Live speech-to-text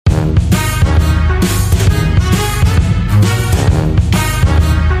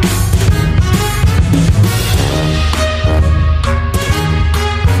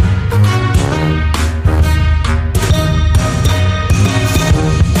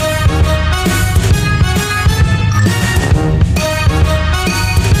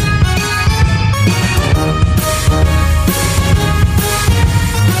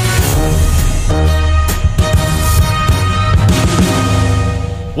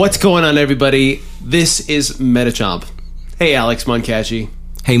What's going on, everybody? This is Metachomp. Hey, Alex Muncatchy.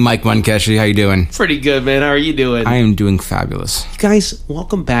 Hey, Mike Muncatchy. How you doing? Pretty good, man. How are you doing? I am doing fabulous. You guys,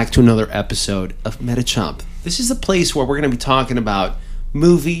 welcome back to another episode of Metachomp. This is the place where we're going to be talking about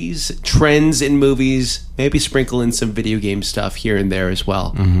movies, trends in movies, maybe sprinkle in some video game stuff here and there as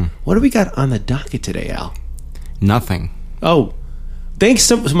well. Mm-hmm. What do we got on the docket today, Al? Nothing. Oh, thanks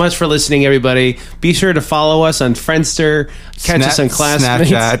so much for listening, everybody. Be sure to follow us on Friendster. Catch us on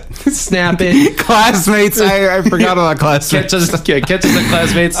Classmates. Snapchat. Snap it. Classmates. I forgot about Classmates. Catch us on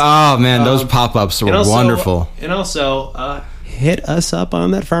Classmates. Oh, man. Those pop-ups were wonderful. And also, hit us up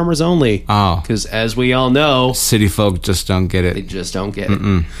on that Farmers Only. Oh. Because as we all know, city folk just don't get it. They just don't get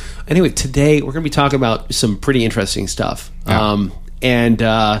it. Anyway, today we're going to be talking about some pretty interesting stuff.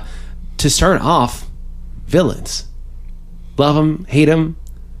 Yeah. To start off, villains. Love them, hate them.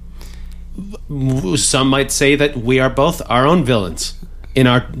 Some might say that we are both our own villains in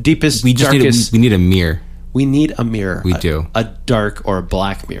our deepest, darkest. We need a mirror. We need a mirror. We do. A dark or a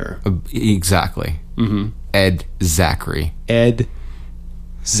black mirror. Exactly. Mm-hmm. Ed Zachary. Ed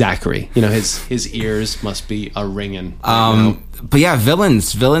Zachary. You know, his ears must be a ringing. But yeah,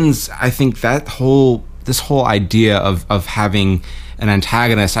 villains. I think this whole idea of having an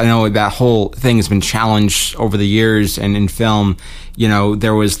antagonist, I know that whole thing has been challenged over the years, and in film, you know,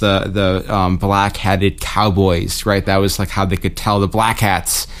 there was the black-hatted cowboys, right? That was like how they could tell the black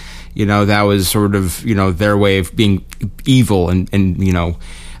hats, you know, that was sort of, you know, their way of being evil and you know,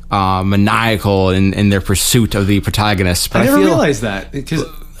 maniacal in their pursuit of the protagonist. But I never realized that, because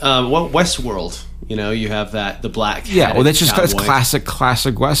Westworld, you know, you have the black. Yeah, well, that's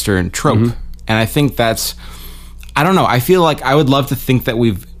classic Western trope, and I think that's. I don't know. I feel like I would love to think that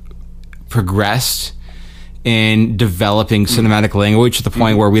we've progressed in developing cinematic language to the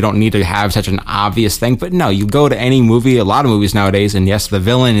point where we don't need to have such an obvious thing. But no, you go to any movie, a lot of movies nowadays, and yes, the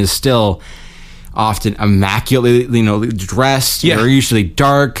villain is still often immaculately, you know, dressed. Yeah. They're usually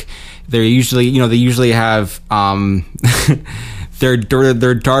dark. They're usually, you know, they usually have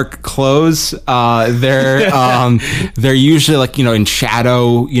their dark clothes. They're usually like, you know, in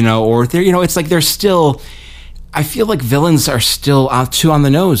shadow, you know, or they're, you know, it's like they're still. I feel like villains are still too on the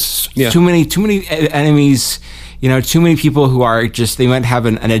nose. Yeah. Too many enemies, you know, too many people who are just, they might have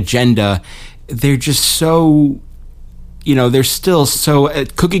an agenda. They're just so, you know, they're still so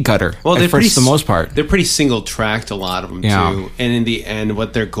cookie cutter. Well, for the most part. They're pretty single tracked, a lot of them, yeah. too. And in the end,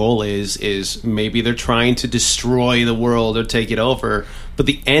 what their goal is maybe they're trying to destroy the world or take it over. But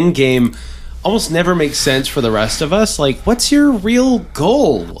the end game almost never makes sense for the rest of us. Like, what's your real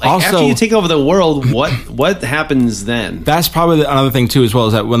goal? Like, also, after you take over the world, what happens then? That's probably another thing too, as well,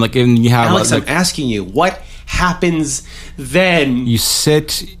 is that when you have Alex, I'm asking you, what happens then? You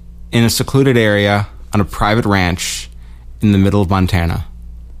sit in a secluded area on a private ranch in the middle of Montana,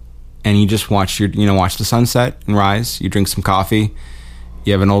 and you just watch the sunset and rise. You drink some coffee.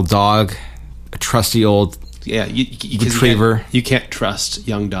 You have an old dog, a trusty old. Yeah, retriever. You can't trust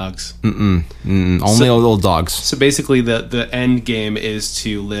young dogs. Only old dogs. So basically, the end game is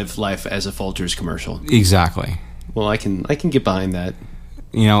to live life as a Folgers commercial. Exactly. Well, I can get behind that.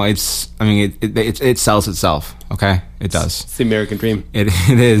 You know, it sells itself. Okay, it does. It's the American dream. It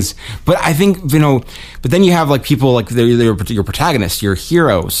is. But I think, you know, but then you have like people like they're your protagonists, your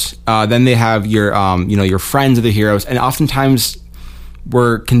heroes. Then they have your you know, your friends of the heroes, and oftentimes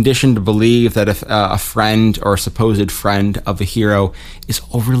we're conditioned to believe that if a friend or a supposed friend of a hero is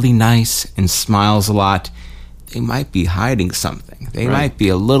overly nice and smiles a lot, they might be hiding something. They might be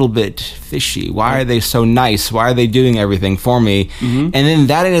a little bit fishy. Why are they so nice? Why are they doing everything for me? Mm-hmm. And then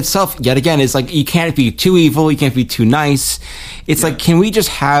that in itself, yet again, is like, you can't be too evil. You can't be too nice. It's like, can we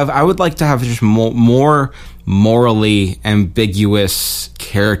just I would like to have just more morally ambiguous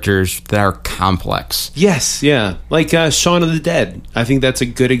characters that are complex. Yes, yeah. Like Shaun of the Dead. I think that's a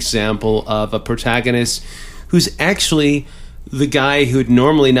good example of a protagonist who's actually the guy who'd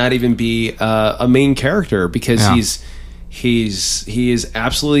normally not even be a main character, because he is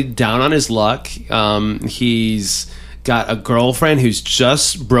absolutely down on his luck. He's got a girlfriend who's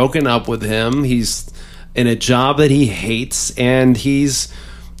just broken up with him. He's in a job that he hates, and he's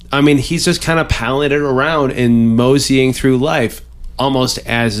just kind of palling it around and moseying through life almost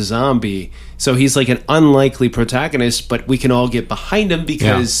as a zombie. So he's like an unlikely protagonist, but we can all get behind him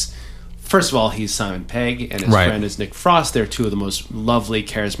because, first of all, he's Simon Pegg, and his friend is Nick Frost. They're two of the most lovely,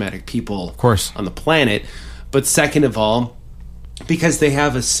 charismatic people, of course, on the planet. But second of all, because they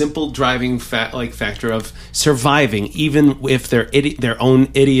have a simple driving factor of surviving, even if their own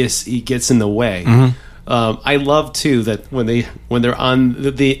idiocy gets in the way. Mm-hmm. I love too that when they're on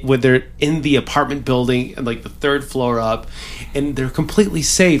when they're in the apartment building and like the third floor up, and they're completely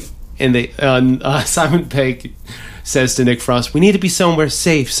safe, and Simon Pegg says to Nick Frost, "We need to be somewhere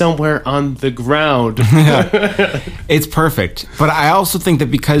safe, somewhere on the ground." It's perfect. But I also think that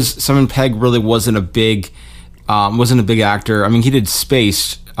because Simon Pegg really wasn't a big actor. I mean, he did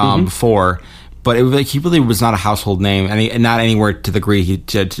Space before, but he really was not a household name, and not anywhere to the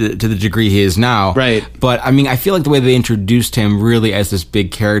degree he is now. Right. But I mean, I feel like the way they introduced him really as this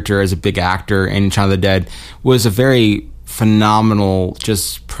big character, as a big actor in Shaun of the Dead, was a very phenomenal,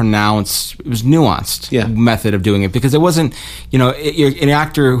 just pronounced, it was nuanced method of doing it, because it wasn't, an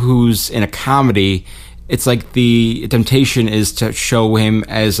actor who's in a comedy, it's like the temptation is to show him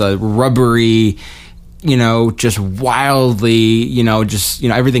as a rubbery, just wildly,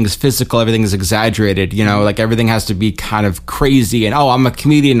 everything is physical, everything is exaggerated, like everything has to be kind of crazy, and I'm a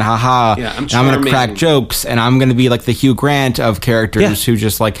comedian, haha, I'm going to crack jokes, and I'm going to be like the Hugh Grant of characters who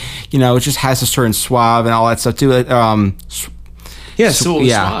just like, it just has a certain suave and all that stuff too.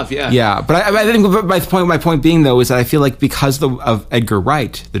 Suave, yeah. But I think my point being though is that I feel like because of Edgar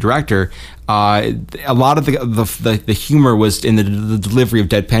Wright, the director, a lot of the humor was in the delivery of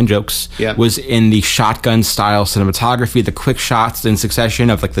deadpan jokes. Was in the shotgun style cinematography, the quick shots in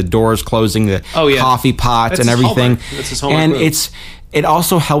succession of like the doors closing, the coffee pots, and everything. That's his hallmark move. It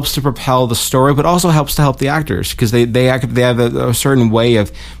also helps to propel the story, but also helps to help the actors, because they have a certain way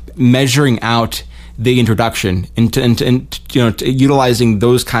of measuring out the introduction and utilizing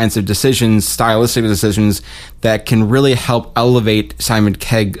those kinds of decisions, stylistic decisions that can really help elevate Simon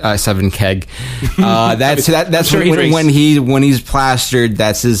Pegg. That's when he's plastered.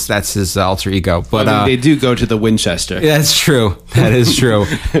 That's his alter ego. But they do go to the Winchester. That's true. That is true.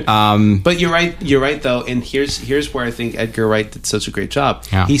 But you're right though, and here's where I think Edgar Wright did such a great job.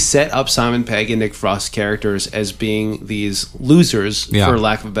 He set up Simon Pegg and Nick Frost's characters as being these losers, for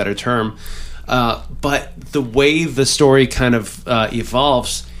lack of a better term. But the way the story kind of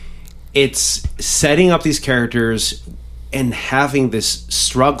evolves, it's setting up these characters and having this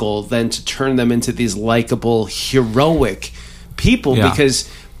struggle then to turn them into these likable, heroic people.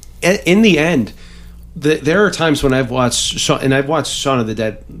 Because in the end, there are times when I've watched Shaun of the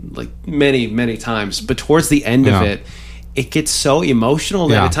Dead like many, many times, but towards the end of it gets so emotional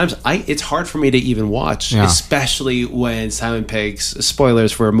that at times it's hard for me to even watch, especially when Simon Pegg's,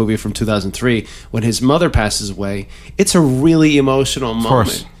 spoilers for a movie from 2003, when his mother passes away. It's a really emotional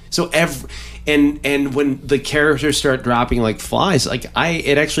moment. So and when the characters start dropping like flies,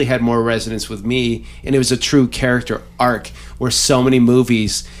 it actually had more resonance with me, and it was a true character arc where so many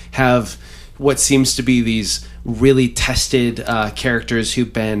movies have what seems to be these really tested characters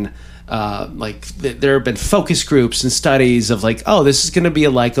who've been there have been focus groups and studies of like, this is going to be a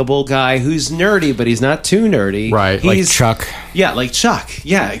likable guy who's nerdy, but he's not too nerdy. Right, he's, like Chuck. Yeah, like Chuck.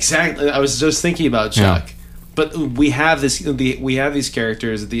 Yeah, exactly. I was just thinking about Chuck. Yeah. But we have these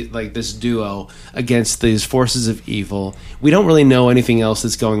characters, this duo against these forces of evil. We don't really know anything else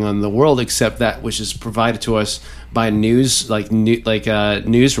that's going on in the world except that which is provided to us by news,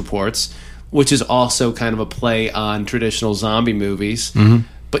 news reports, which is also kind of a play on traditional zombie movies. Mm-hmm.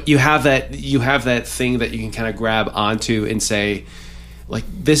 But you have that thing that you can kind of grab onto and say, like,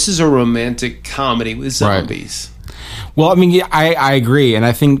 this is a romantic comedy with zombies. Right. Well, I mean, I agree, and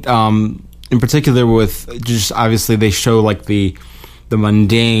I think in particular with just obviously they show like the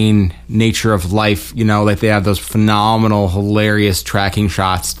mundane nature of life. Like they have those phenomenal, hilarious tracking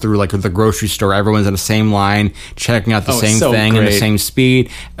shots through like the grocery store. Everyone's in the same line, checking out the same thing in the same speed.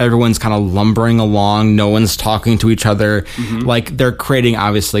 Everyone's kind of lumbering along. No one's talking to each other. Mm-hmm. Like they're creating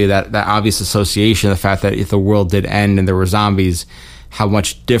obviously that obvious association, the fact that if the world did end and there were zombies, how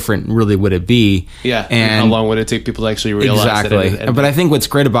much different really would it be? Yeah, and how long would it take people to actually realize exactly. that? But I think what's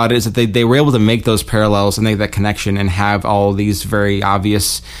great about it is that they were able to make those parallels and make that connection and have all these very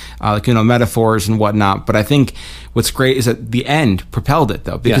obvious, metaphors and whatnot. But I think what's great is that the end propelled it,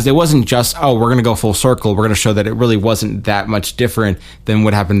 though, because it wasn't just, we're going to go full circle. We're going to show that it really wasn't that much different than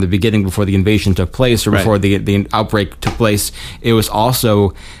what happened in the beginning before the invasion took place or before the outbreak took place. It was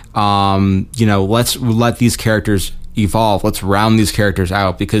also, let's let these characters evolve. Let's round these characters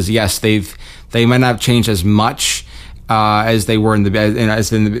out, because yes, they might not have changed as much as they were in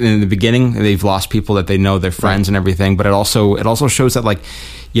the beginning. They've lost people that they know, their friends and everything. But it also shows that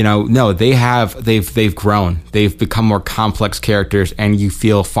they've grown. They've become more complex characters, and you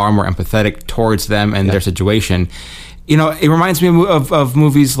feel far more empathetic towards them and their situation. It reminds me of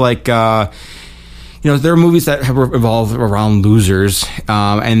movies like. there are movies that have evolved around losers,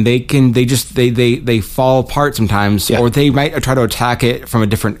 and they fall apart sometimes, or they might try to attack it from a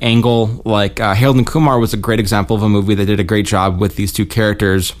different angle. Like Harold and Kumar was a great example of a movie that did a great job with these two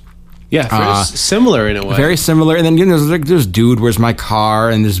characters. Yeah, very similar in a way. Very similar. And then there's Dude, Where's My Car?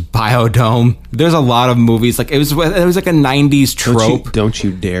 And there's Biodome. There's a lot of movies. Like it was like a 90s trope. Don't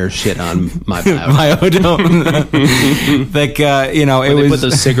you dare shit on my Biodome. Like it was. They put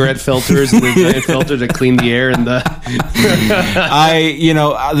those cigarette filters in the giant filter to clean the air and the.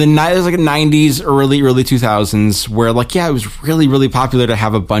 It was like a 90s, early 2000s where it was really, really popular to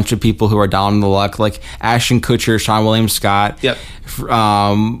have a bunch of people who are down on the luck, like Ashton Kutcher, Seann William Scott. Yep.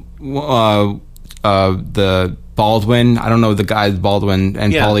 The Baldwin, I don't know the guy Baldwin,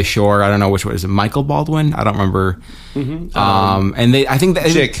 and Pauly Shore, I don't know which one is it, Michael Baldwin, I don't remember. And I think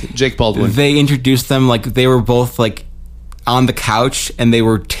that Jake Baldwin, they introduced them like they were both like on the couch and they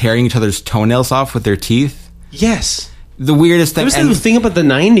were tearing each other's toenails off with their teeth. Yes. The weirdest thing. That was the thing about the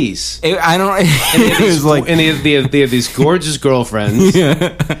 90s. I don't know. And they have these gorgeous girlfriends.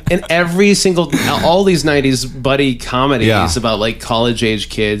 And every single, all these 90s buddy comedies about like college age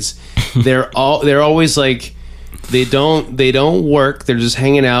kids, they're always like, they don't work. They're just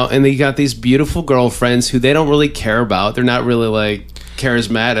hanging out. And they got these beautiful girlfriends who they don't really care about. They're not really like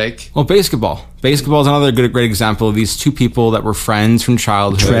charismatic. Well, basketball is another great example of these two people that were friends from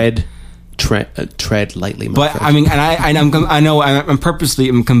childhood. Tread lightly, my but friend. I mean, I'm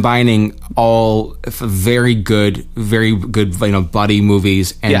purposely combining all very good, buddy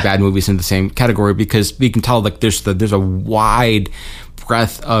movies and bad movies in the same category because we can tell like there's a wide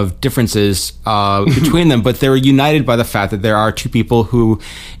breadth of differences between them, but they're united by the fact that there are two people who,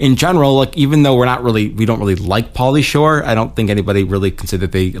 in general, like even though we don't really like Pauly Shore, I don't think anybody really consider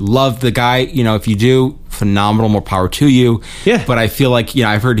that they love the guy. If you do, phenomenal, more power to you. Yeah. But I feel like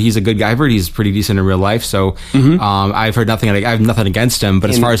I've heard he's a good guy. I've heard he's pretty decent in real life. So I've heard nothing. I have nothing against him. But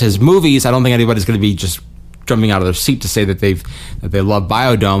as far as his movies, I don't think anybody's going to be just jumping out of their seat to say that they love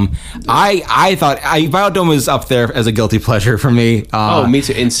Biodome. I thought Biodome was up there as a guilty pleasure for me. Me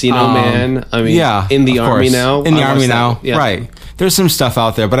too. Encino Man. I mean, in the army now. In the army now, right? There's some stuff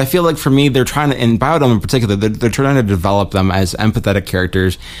out there, but I feel like for me, they're trying to, in Biodome in particular, they're trying to develop them as empathetic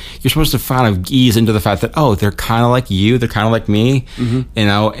characters. You're supposed to kind of ease into the fact that they're kind of like you, they're kind of like me,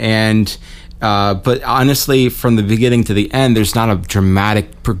 and. But honestly, from the beginning to the end, there's not a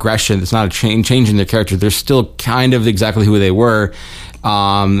dramatic progression. There's not a change in their character. They're still kind of exactly who they were.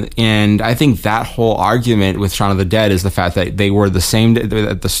 And I think that whole argument with Shaun of the Dead is the fact that they were the same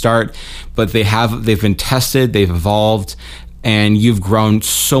at the start, but they've been tested, they've evolved, and you've grown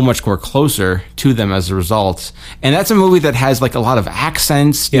so much more closer to them as a result. And that's a movie that has like a lot of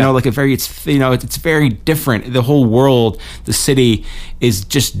accents, it's very different. The whole world, the city is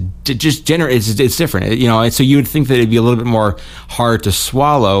just it's different, and so you would think that it'd be a little bit more hard to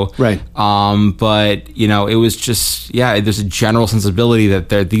swallow. Right. But it was just, there's a general sensibility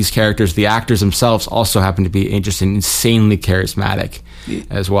that these characters, the actors themselves also happen to be just insanely charismatic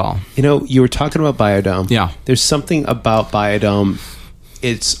as well. You were talking about Biodome. Yeah. There's something about Biodome.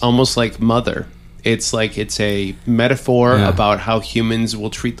 It's almost like Mother. It's like it's a metaphor about how humans will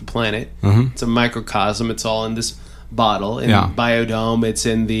treat the planet. Mm-hmm. It's a microcosm. It's all in this bottle. In Biodome, it's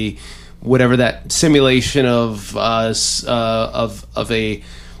in the whatever that simulation of a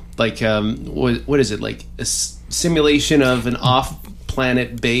like what is it, like a simulation of an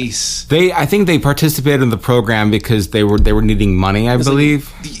off-planet base. I think they participated in the program because they were needing money, I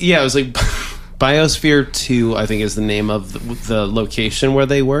believe. It was like Biosphere 2, I think, is the name of the location where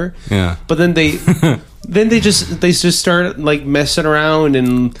they were. Yeah. But then they just start like messing around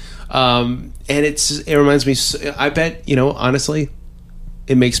and it reminds me. I bet honestly,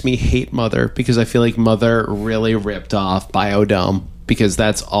 it makes me hate Mother because I feel like Mother really ripped off Biodome because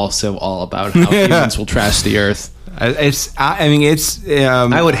that's also all about how humans will trash the earth. I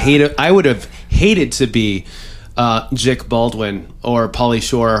would have hated to be Jake Baldwin or Pauly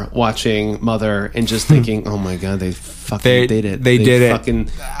Shore watching Mother and just thinking, "Oh my God, they fucking did it! They did it! Fucking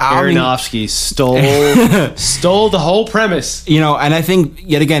Aronofsky stole the whole premise." And I think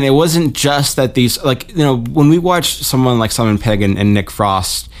yet again, it wasn't just that these when we watch someone like Simon Pegg and Nick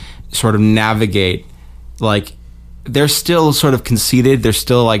Frost sort of navigate, like they're still sort of conceited. They're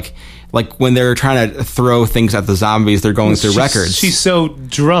still like like when they're trying to throw things at the zombies, they're going through records. She's so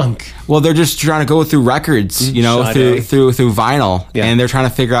drunk. Well, they're just trying to go through records, through vinyl, and they're trying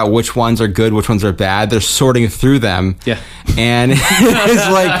to figure out which ones are good, which ones are bad. They're sorting through them, and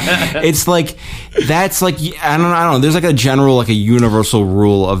it's like that's like I don't know. There's like a general, like a universal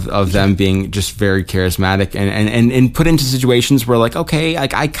rule of them being just very charismatic and put into situations where like, okay,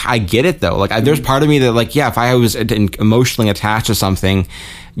 like I get it though. Like there's part of me that like, if I was emotionally attached to something,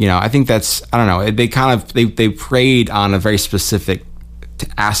 I think that's, I don't know. They preyed on a very specific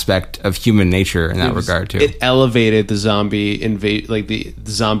aspect of human nature in that regard too. It elevated the zombie the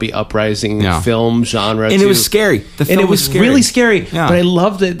zombie uprising film genre, and too. It was scary. The film was scary. Really scary. Yeah. But I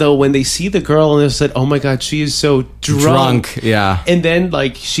loved it though when they see the girl and they said, "Oh my god, she is so drunk." Yeah. And then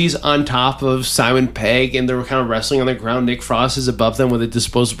like she's on top of Simon Pegg and they're kind of wrestling on the ground. Nick Frost is above them with a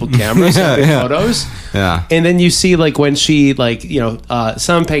disposable camera, snapping photos. Yeah. And then you see like when she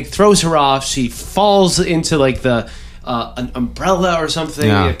Simon Pegg throws her off, she falls into like an umbrella or something.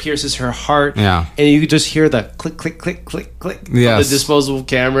 It pierces her heart, and you just hear the click, click, click, click, click of the disposable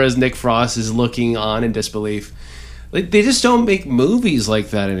camera as Nick Frost is looking on in disbelief. Like, they just don't make movies like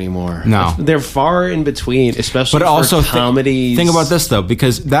that anymore. No, they're far in between, especially but also comedies. Think about this though,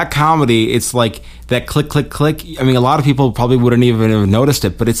 because that comedy, it's like that click, click, click. I mean, a lot of people probably wouldn't even have noticed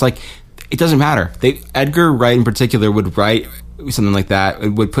it, but it's like it doesn't matter. Edgar Wright in particular would write something like that,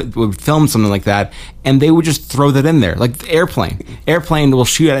 would film something like that, and they would just throw that in there. Like the airplane will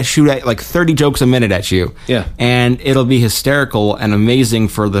shoot at like 30 jokes a minute at you, and it'll be hysterical and amazing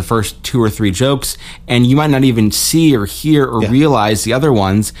for the first 2 or 3 jokes, and you might not even see or hear or realize the other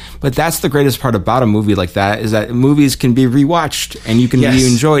ones. But that's the greatest part about a movie like that, is that movies can be rewatched and you can be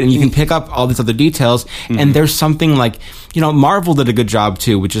enjoyed, and you can pick up all these other details. And there's something like, Marvel did a good job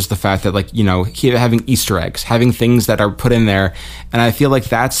too, which is the fact that like, having Easter eggs, having things that are put in there. And I feel like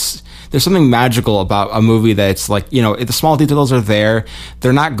there's something magical about a movie that's like, if the small details are there,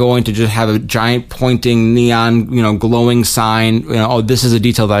 they're not going to just have a giant pointing neon, glowing sign, this is a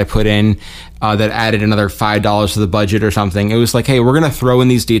detail that I put in that added another $5 to the budget or something. It was like, hey, we're going to throw in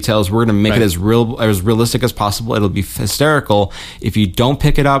these details. We're going to make it as realistic as possible. It'll be hysterical. If you don't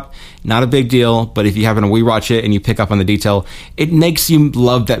pick it up, not a big deal. But if you happen to rewatch it and you pick up on the detail, it makes you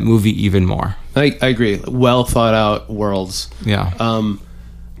love that movie even more. I agree. Well thought out worlds. Yeah.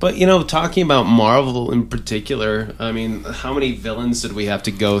 But, talking about Marvel in particular, I mean, how many villains did we have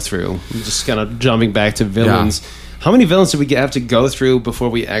to go through? Just kind of jumping back to villains. Yeah. How many villains did we have to go through before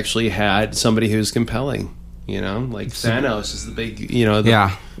we actually had somebody who's compelling? Like Thanos is the big,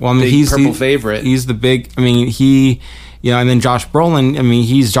 big purple favorite. He's the big, and then Josh Brolin,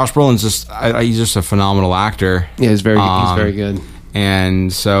 Josh Brolin's just a phenomenal actor. Yeah, he's very good.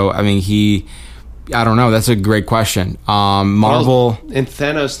 And so, I don't know. That's a great question. Marvel and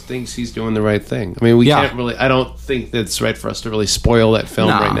Thanos thinks he's doing the right thing. We can't really. I don't think that's right for us to really spoil that film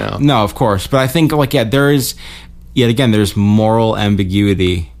right now. No, of course. But I think there's moral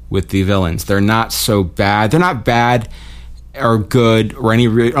ambiguity with the villains. They're not so bad. They're not bad or good or any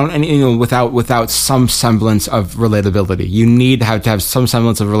without some semblance of relatability. You need to have some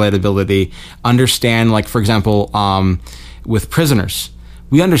semblance of relatability. Understand, like for example, with prisoners.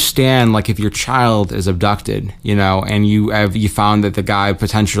 We understand, like, if your child is abducted, and you found that the guy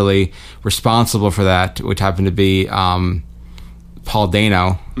potentially responsible for that, which happened to be Paul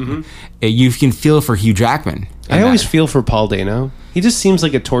Dano, you can feel for Hugh Jackman. I always feel for Paul Dano. He just seems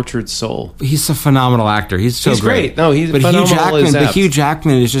like a tortured soul. He's a phenomenal actor. He's great. No, he's phenomenal. But Hugh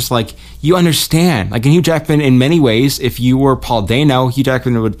Jackman is just like, you understand. Like in Hugh Jackman, in many ways, if you were Paul Dano, Hugh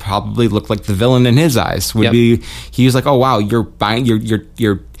Jackman would probably look like the villain in his eyes. He was like, oh wow,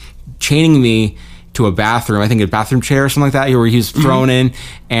 you're chaining me to a bathroom. I think a bathroom chair or something like that, where he's thrown in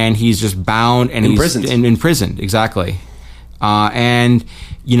and he's just bound and imprisoned. He's imprisoned. Exactly. And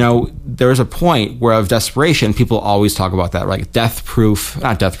there's a point where of desperation, people always talk about that, like Death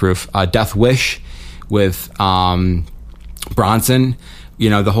Wish with Bronson.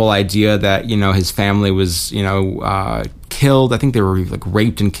 The whole idea that his family was killed. I think they were like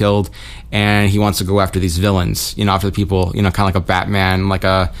raped and killed, and he wants to go after these villains. After the people. Kind of like a Batman, like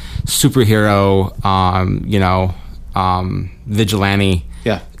a superhero. Vigilante.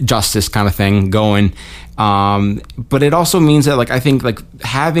 Justice kind of thing going. But it also means that, like, I think, like,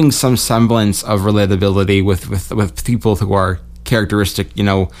 having some semblance of relatability with people who are characteristic,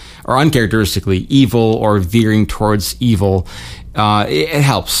 or uncharacteristically evil or veering towards evil, it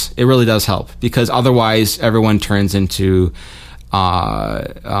helps. It really does help, because otherwise everyone turns into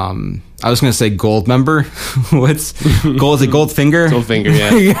I was going to say gold member. What's gold? Is it Goldfinger? Goldfinger,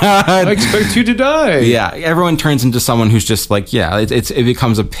 yeah. Yeah. I expect you to die. Yeah, everyone turns into someone who's just like, yeah, it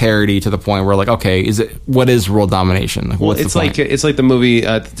becomes a parody to the point where like, okay, what is world domination? Like, well, it's like the movie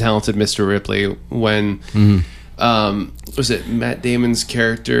The Talented Mr. Ripley when was it Matt Damon's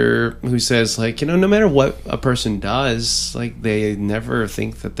character who says like, no matter what a person does, like they never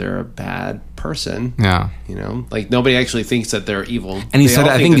think that they're a bad person. Yeah, like nobody actually thinks that they're evil. And he said,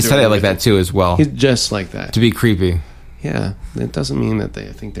 I think he said it like that too as well. He's just like that to be creepy. Yeah, it doesn't mean that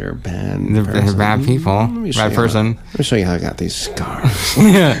they think they're bad. They're bad people, bad person. Let me show you how I got these scars.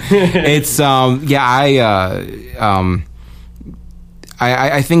 Yeah, it's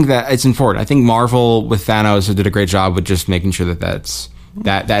I think that it's important. I think Marvel with Thanos did a great job with just making sure that's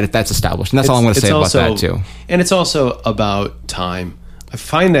established. And that's all I'm going to say about that too. And it's also about time. I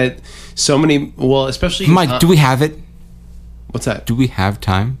find that so many, well, especially Mike, do we have it? What's that? Do we have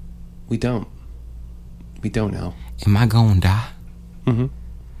time? We don't. We don't know. Am I going to die? Mm-hmm.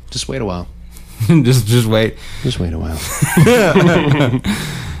 Just wait a while. just wait. Just wait a while.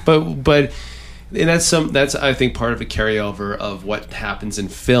 But and that's I think part of a carryover of what happens in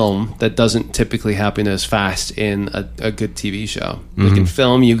film that doesn't typically happen as fast in a good TV show. Mm-hmm. Like in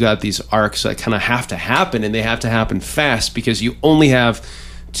film, you got these arcs that kind of have to happen, and they have to happen fast because you only have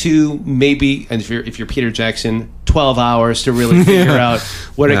 2, maybe, and if you're Peter Jackson, 12 hours to really figure out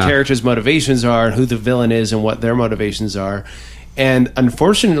what a character's motivations are and who the villain is and what their motivations are. And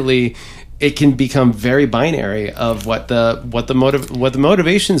unfortunately, it can become very binary of what the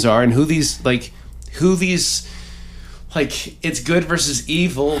motivations are and who these it's good versus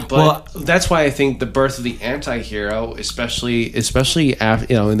evil. But that's why I think the birth of the anti-hero, especially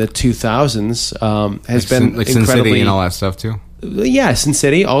after, in the 2000s, has been like incredibly, Sin City and all that stuff too. Yeah, Sin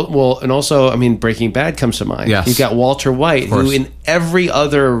City. And also, I mean, Breaking Bad comes to mind. Yes. You've got Walter White, who in every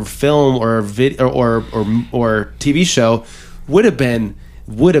other film or TV show would have been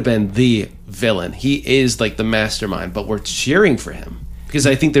the villain. He is like the mastermind, but we're cheering for him because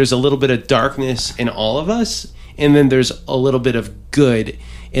I think there's a little bit of darkness in all of us, and then there's a little bit of good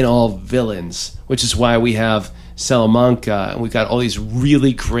in all villains, which is why we have Salamanca, and we've got all these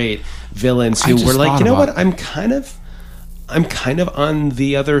really great villains who were like, what, I'm kind of on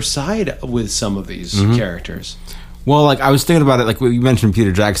the other side with some of these characters. Well, like I was thinking about it, like you mentioned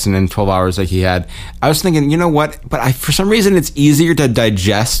Peter Jackson in 12 hours, like he had. I was thinking, you know what? But for some reason, it's easier to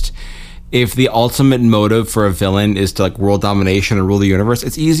digest if the ultimate motive for a villain is to like world domination and rule the universe.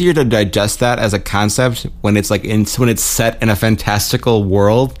 It's easier to digest that as a concept when it's like when it's set in a fantastical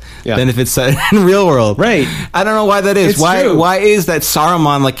world than if it's set in real world. Right? I don't know why that is. Why is that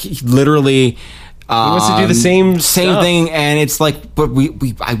Saruman like literally? He wants to do the same thing, and it's like, but we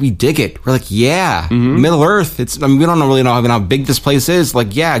dig it. We're like, Middle Earth. We don't really know how big this place is.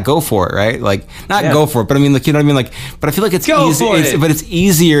 Like, go for it, right? Like, go for it, but I mean, like, you know what I mean? Like, but I feel like it's easy. But it's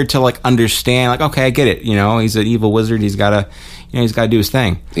easier to like understand. Like, okay, I get it. He's an evil wizard. He's gotta do his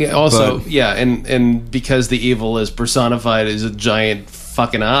thing. Yeah. Also, and because the evil is personified as a giant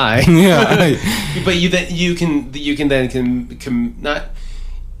fucking eye. Yeah. But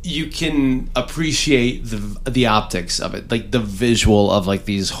you can appreciate the optics of it, like the visual of like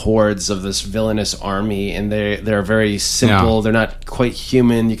these hordes of this villainous army, and they're very simple. Yeah. They're not quite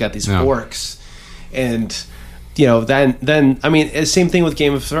human. You got these orcs, and then I mean, same thing with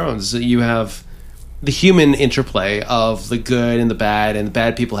Game of Thrones. You have the human interplay of the good and the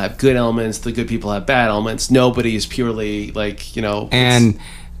bad people have good elements. The good people have bad elements. Nobody is purely like and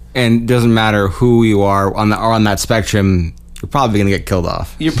doesn't matter who you are on that spectrum. You're probably going to get killed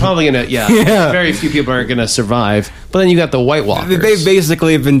off. You're probably going to, very few people are going to survive. But then you got the White Walkers. They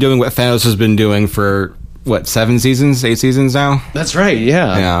basically have been doing what Thanos has been doing for, 7 seasons, 8 seasons now? That's right,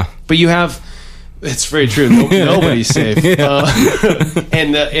 yeah. But you have, it's very true, nobody's safe.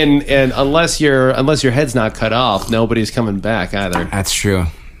 And unless your head's not cut off, nobody's coming back either. That's true.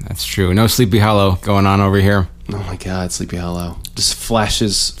 No Sleepy Hollow going on over here. Oh my God, Sleepy Hollow. Just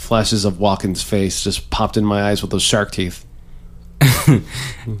flashes of Walken's face just popped in my eyes with those shark teeth.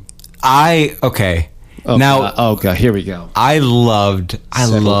 Okay. Oh God, here we go. I love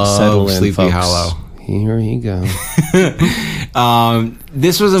Sleepy Hollow. Here you go.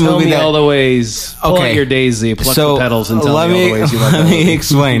 This was a Tell movie me that all the ways. Pull out your daisy, pluck the petals, and tell me all the ways you love Let me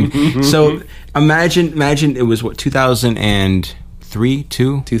explain. So imagine it was 2003,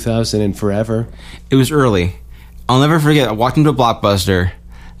 2000 and forever. It was early. I'll never forget. I walked into a Blockbuster,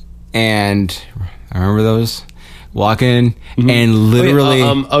 and I remember those. Walk in and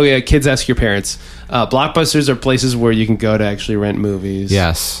literally... kids, ask your parents. Blockbusters are places where you can go to actually rent movies.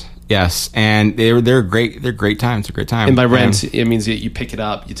 Yes. Yes, and they're great. They're great times. They're great time. And by rent, it means you pick it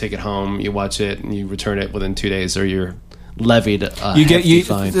up, you take it home, you watch it, and you return it within 2 days, or you're levied a hefty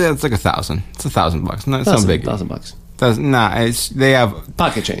fine. It's like $1,000. It's $1,000. No, it's not big. $1,000. They have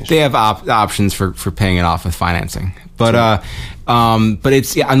pocket change. They have options for paying it off with financing. But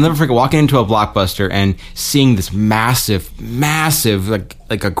it's I'll never forget walking into a Blockbuster and seeing this massive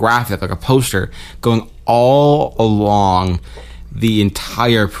like a graphic, like a poster going all along the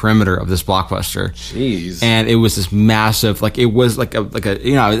entire perimeter of this Blockbuster. Jeez. And it was this massive, like it was like a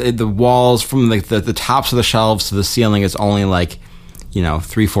the walls from like the tops of the shelves to the ceiling is only like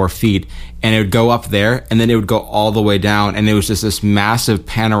 3-4 feet, and it would go up there and then it would go all the way down, and it was just this massive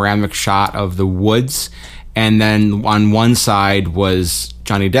panoramic shot of the woods, and then on one side was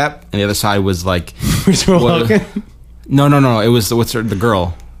Johnny Depp and the other side was like no, it was the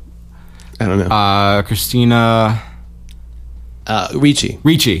girl, I don't know, Christina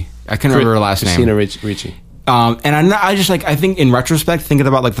Ricci. I can't remember her last name. Christina Ricci. And I think in retrospect, thinking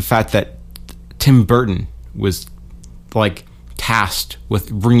about like the fact that Tim Burton was like tasked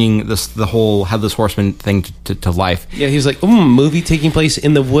with bringing the whole Headless Horseman thing to life. Yeah, he was like, movie taking place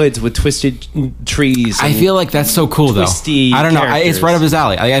in the woods with twisted trees. I feel like that's so cool, though. I don't know. It's right up his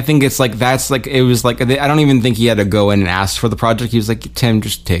alley. I think it's like it was like I don't even think he had to go in and ask for the project. He was like, Tim,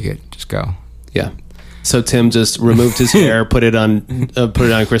 just take it, just go. Yeah. So Tim just removed his hair, put it on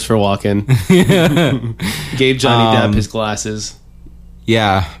Christopher Walken, gave Johnny Depp his glasses.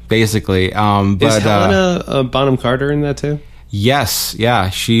 Yeah, basically. Is Helena Bonham Carter in that too? Yes, yeah,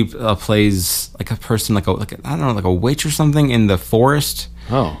 she plays like a person, like a witch or something in the forest.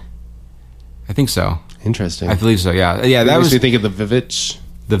 Oh, I think so. Interesting. I believe so. Yeah. That makes was me think of the Vivitch.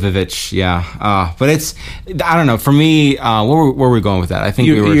 The Vivitch, yeah. But it's, I don't know. For me, where were we going with that? I think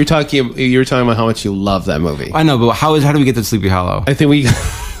you were talking about how much you love that movie. I know, but how do we get to Sleepy Hollow? I think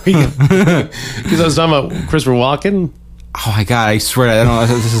because I was talking about Christopher Walken. Oh my god! I swear, I don't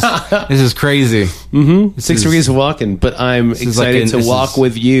know. This is crazy. Mm-hmm. 6 Degrees of Walken, but I'm excited to walk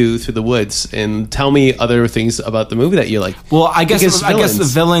with you through the woods and tell me other things about the movie that you like. Well, I guess the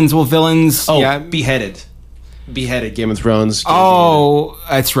villains. Well, villains. Oh, yeah. beheaded, Game of Thrones.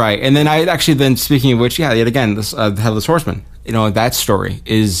 That's right. And then speaking of which, yet again, this Headless Horseman. That story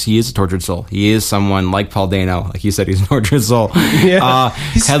he is a tortured soul. He is someone like Paul Dano, like you said, he's a tortured soul. Yeah.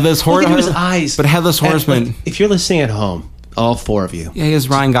 Headless Horseman. Look at his eyes. But Headless Horseman. If you're listening at home, all four of you. Yeah, he has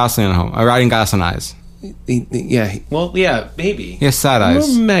Ryan Gosling at home. Ryan Gosling eyes. Yeah. Well, yeah, maybe. He has sad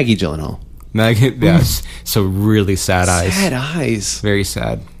eyes. Or Maggie Gyllenhaal. Yes. So really sad eyes. Sad eyes. Very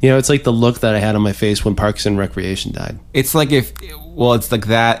sad. It's like the look that I had on my face when Parks and Recreation died. It's like it's like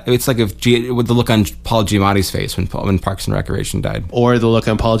that. It's like with the look on Paul Giamatti's face when Parks and Recreation died. Or the look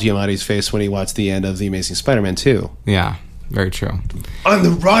on Paul Giamatti's face when he watched the end of The Amazing Spider-Man 2. Yeah. Very true. I'm the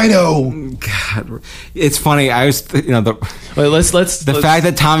Rhino. God, it's funny. I was, the fact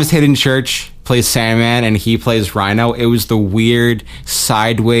that Thomas Hayden Church plays Sandman and he plays Rhino. It was the weird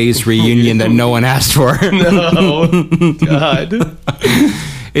sideways reunion that no one asked for. No, God.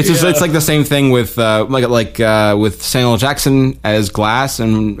 It's like the same thing with with Samuel Jackson as Glass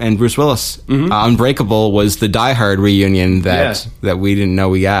and Bruce Willis. Mm-hmm. Unbreakable was the Die Hard reunion that we didn't know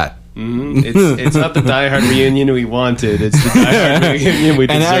we got. Mm-hmm. It's not the Die Hard reunion we wanted. It's the Die Hard reunion we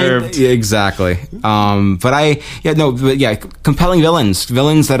deserved. Exactly. Compelling villains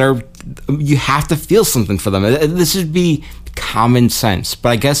that you have to feel something for them. This should be common sense, but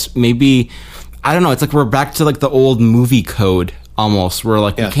I guess maybe I don't know. It's like we're back to like the old movie code almost. We're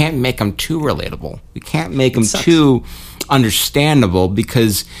like we can't make them too relatable. We can't make them too understandable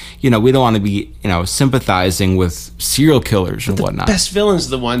because we don't want to be sympathizing with serial killers and whatnot. The best villains are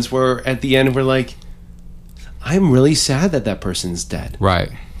the ones where at the end we're like, I'm really sad that person's dead.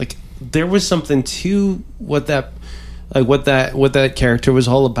 Right. Like there was something to what that character was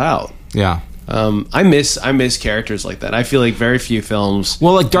all about. Yeah. I miss characters like that. I feel like very few films.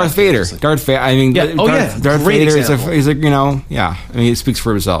 Well, like Darth Vader. Darth Vader. I mean, Darth Vader is he speaks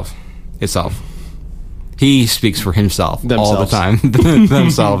for himself. He speaks for himself all the time.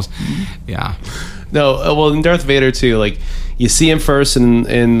 Themselves. Yeah. No, well, in Darth Vader too, like you see him first in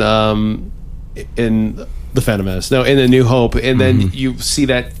the Phantom Menace. No, in A New Hope, and then you see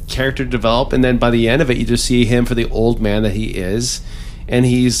that character develop, and then by the end of it, you just see him for the old man that he is, and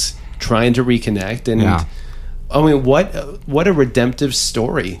he's trying to reconnect. And I mean, what a redemptive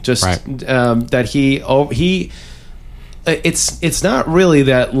story! Just that he. It's not really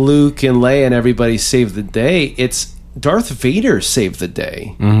that Luke and Leia and everybody saved the day. It's Darth Vader saved the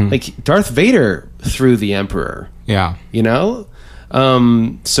day. Mm-hmm. Like Darth Vader threw the Emperor. Yeah.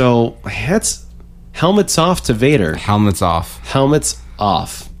 So that's helmets off to Vader. Helmets off. Helmets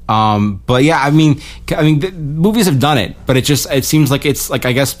off. But yeah, I mean, the movies have done it, but it seems like it's like,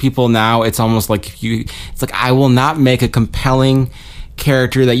 I guess people now, it's almost like it's like, I will not make a compelling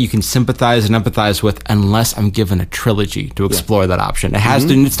character that you can sympathize and empathize with unless I'm given a trilogy to explore that option. It has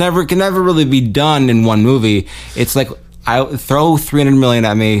to, can never really be done in one movie. It's like, I'll throw 300 million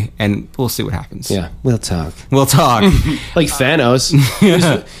at me and we'll see what happens. Yeah, we'll talk. Like Thanos.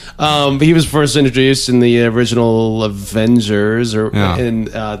 He was first introduced in the original Avengers, and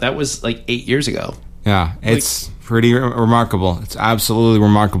that was like 8 years ago. Yeah, it's pretty remarkable. It's absolutely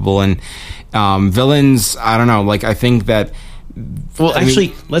remarkable. And villains, I don't know. Like, I think that. Well,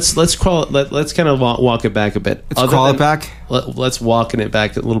 actually, let's crawl. Let's kind of walk it back a bit. Let's crawl it back. Let's walk it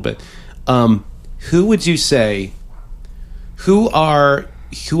back a little bit. Who would you say? Who are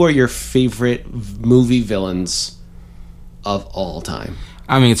your favorite movie villains of all time?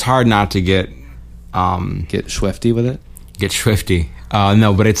 I mean, it's hard not to get swifty with it. Get swifty.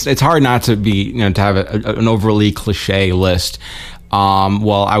 No, but it's hard not to be, to have an overly cliche list.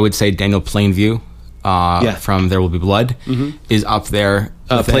 Well, I would say Daniel Plainview from There Will Be Blood is up there.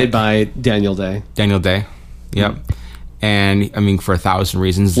 Played by Daniel Day. Daniel Day. Yep. And I mean, for 1,000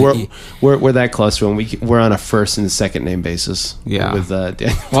 reasons, we're that close to him. We're on a first and second name basis. Yeah. With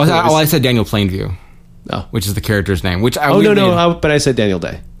Daniel. Well, I said Daniel Plainview. Oh, which is the character's name. Which but I said Daniel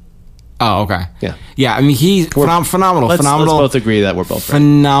Day. Oh, okay. Yeah. Yeah. I mean, he's phenomenal. Let's both agree that we're both right.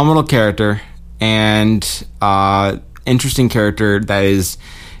 Phenomenal character and interesting character that is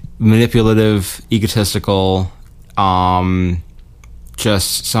manipulative, egotistical,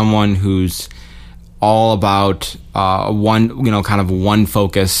 just someone who's all about one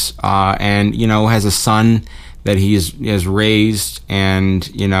focus, and has a son that he has raised, and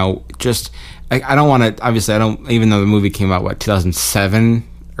just I don't want to, obviously I don't, even though the movie came out 2007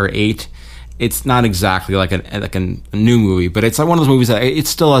 or 8, it's not exactly like a new movie, but it's like one of those movies that it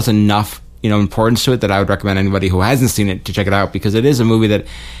still has enough importance to it that I would recommend anybody who hasn't seen it to check it out, because it is a movie that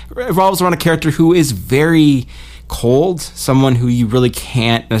revolves around a character who is very cold, someone who you really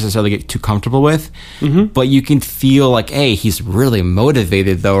can't necessarily get too comfortable with, but you can feel like, hey, he's really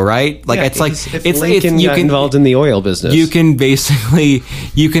motivated though, right? Like, it's like Lincoln got involved in the oil business. You can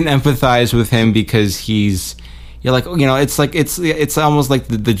empathize with him because you're like, it's almost like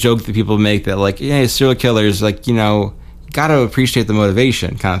the joke that people make that, like, yeah, serial killers, like, got to appreciate the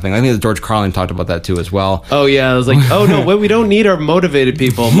motivation kind of thing. I think that George Carlin talked about that too as well. Oh yeah, I was like, oh no, what we don't need are motivated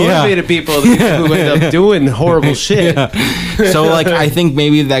people. Motivated people who end up doing horrible shit. Yeah. So like, I think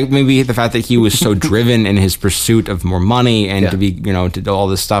maybe the fact that he was so driven in his pursuit of more money and to be, to do all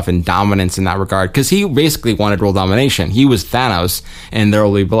this stuff and dominance in that regard, because he basically wanted world domination. He was Thanos in There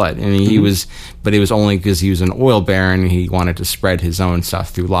Will Be Blood. I mean, but it was only because he was an oil baron and he wanted to spread his own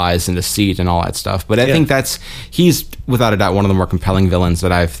stuff through lies and deceit and all that stuff. But I think he's without a doubt one of the more compelling villains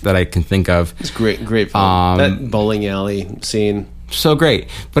that I can think of. It's great film. That bowling alley scene, so great.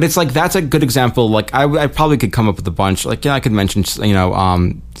 But it's like, that's a good example. Like, I probably could come up with a bunch. Like, I could mention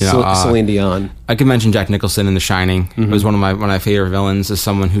Celine Dion. I could mention Jack Nicholson in The Shining. It was one of my favorite villains. Is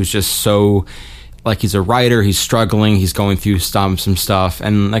someone who's just so, like, he's a writer, he's struggling, he's going through some stuff,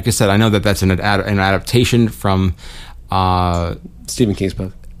 and like I said, I know that's an adaptation from Stephen King's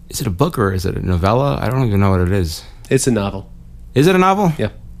book. Is it a book or is it a novella? I don't even know what it is. It's a novel. Is it a novel? Yeah.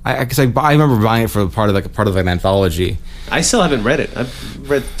 Because I remember buying it for part of an anthology. I still haven't read it. I've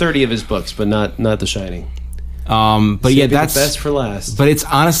read 30 of his books, but not The Shining. But yeah, that's the best for last. But it's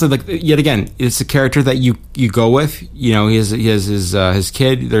honestly, like, yet again, it's a character that you go with. He has his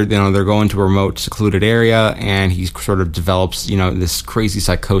kid. They're going to a remote, secluded area, and he sort of develops this crazy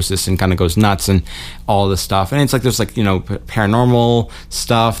psychosis and kind of goes nuts and all this stuff. And it's like there's paranormal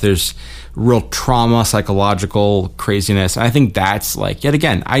stuff. There's real trauma, psychological craziness. And I think that's, like, yet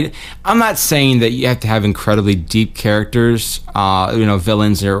again, I'm not saying that you have to have incredibly deep characters,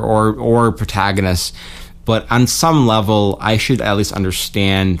 villains or protagonists. But on some level, I should at least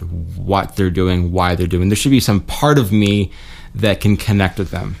understand what they're doing, why they're doing. There should be some part of me that can connect with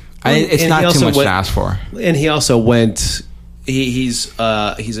them. It's not too much to ask for. And he also went. He's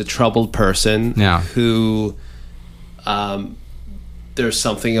a troubled person. Yeah. Who, there's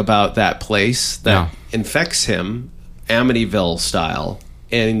something about that place that infects him, Amityville style,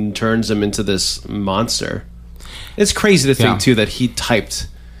 and turns him into this monster. It's crazy to think too that he typed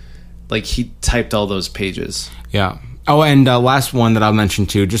all those pages. Yeah. Oh, and last one that I'll mention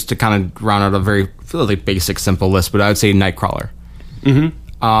too, just to kind of round out a very basic, simple list, but I would say Nightcrawler.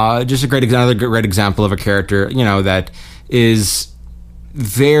 Just another great example of a character, that is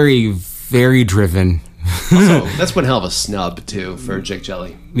very, very driven, Also, that's one hell of a snub too for Jake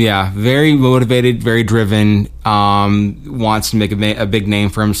Jelly. Yeah, very motivated, very driven. Wants to make a big name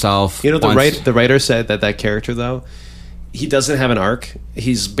for himself. You know, the writer said that character though, he doesn't have an arc.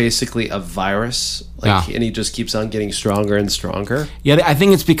 He's basically a virus, and he just keeps on getting stronger and stronger. Yeah, I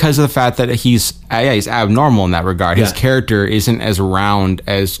think it's because of the fact that he's abnormal in that regard. His character isn't as round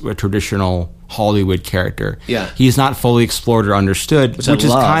as a traditional Hollywood character. Yeah, he's not fully explored or understood, which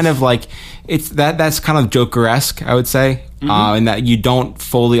is kind of like that's kind of Joker-esque, I would say, in that you don't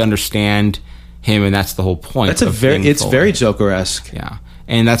fully understand him, and that's the whole point. It's very Joker-esque. Yeah.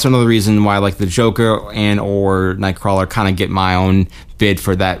 And that's another reason why, like, the Joker and or Nightcrawler kind of get my own bid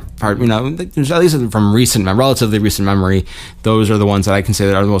for that part. You know, at least from relatively recent memory, those are the ones that I can say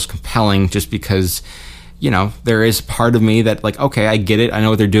that are the most compelling, just because, you know, there is part of me that, like, okay, I get it, I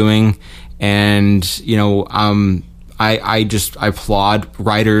know what they're doing, and, you know, I applaud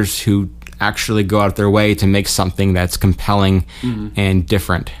writers who actually go out their way to make something that's compelling and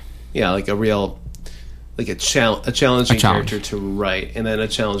different. Yeah, like a challenging character to write, and then a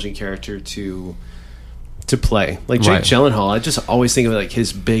challenging character to play. Like Jake Gyllenhaal, I just always think of like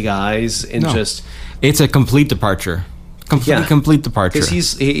his big eyes and it's a complete departure. Complete departure. Because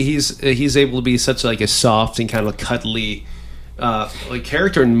he's able to be such like a soft and kind of cuddly like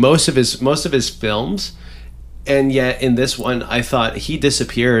character in most of his films, and yet in this one, I thought he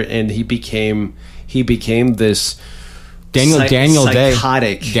disappeared and he became this. Daniel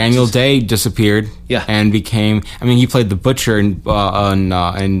Day disappeared. Yeah. And became. I mean, he played the butcher in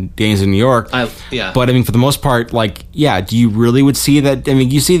Gangs in New York. But I mean, for the most part, like, yeah. Do you really would see that? I mean,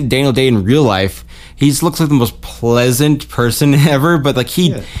 you see Daniel Day in real life. He looks like the most pleasant person ever. But like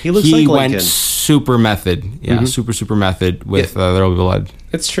he went super method. Yeah, super method with the Rebel Blood.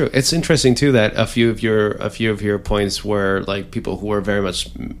 It's true. It's interesting too that a few of your points were like people who were very much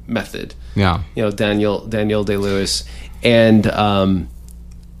method. Yeah. You know, Daniel Day-Lewis. And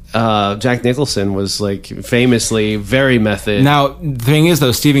Jack Nicholson was like famously very method. Now, the thing is,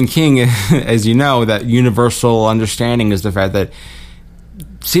 though, Stephen King, as you know, that universal understanding is the fact that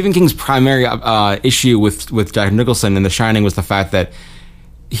Stephen King's primary issue with Jack Nicholson in The Shining was the fact that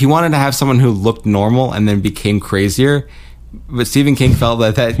he wanted to have someone who looked normal and then became crazier. But Stephen King felt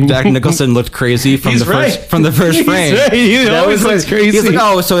that Jack Nicholson looked crazy from the first frame. Right. He always looks crazy. He's like,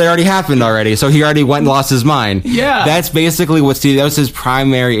 oh, so it already happened already. So he already went and lost his mind. Yeah, that's basically that was his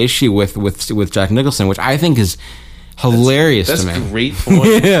primary issue with Jack Nicholson, which I think is hilarious to me. That's great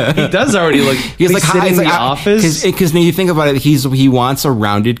point. Yeah. He does already look. He's like sitting in the office because when you think about it, he wants a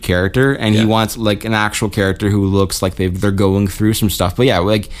rounded character and he wants like an actual character who looks like they're going through some stuff. But yeah,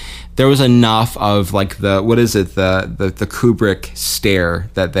 like. There was enough of like the Kubrick stare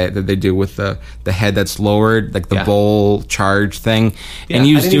that they do with the head that's lowered, like the bowl charge thing, and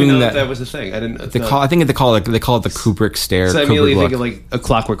he was doing that was a thing. I didn't. I think they call it the Kubrick stare. So I immediately think of like A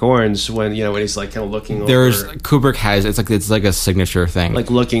Clockwork Orange when he's like kind of looking. Kubrick has it's like a signature thing, like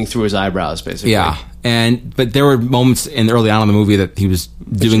looking through his eyebrows, basically. Yeah, but there were moments early on in the movie that he was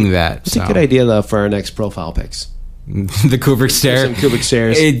doing that. It's a good idea though for our next profile pics. The Kubrick stare. Some Kubrick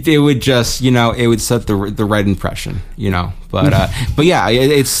stares. It would just, it would set the right impression, But yeah,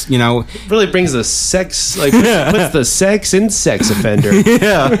 it's, really brings the sex, like puts the sex in sex offender.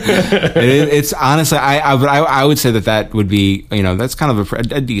 Yeah, it's honestly, I would say that would be, that's kind of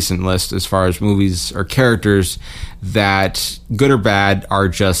a decent list as far as movies or characters that, good or bad, they're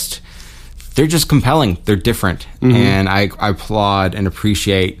just compelling. They're different, and I applaud and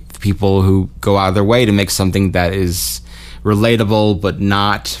appreciate people who go out of their way to make something that is relatable but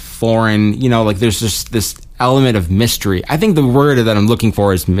not foreign. Like there's just this element of mystery. I think the word that I'm looking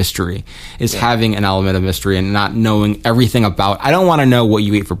for is mystery, having an element of mystery and not knowing everything about. I don't want to know what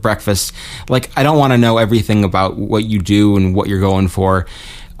you eat for breakfast. Like I don't want to know everything about what you do and what you're going for.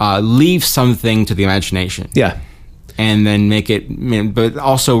 Leave something to the imagination. Yeah. And then make it, but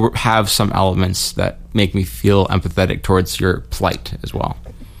also have some elements that make me feel empathetic towards your plight as well.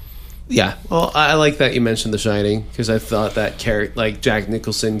 Yeah, well, I like that you mentioned The Shining because I thought that like Jack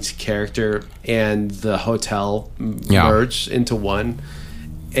Nicholson's character and the hotel merged into one,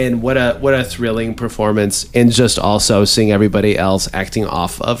 and what a thrilling performance, and just also seeing everybody else acting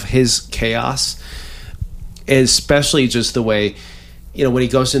off of his chaos, especially just the way, when he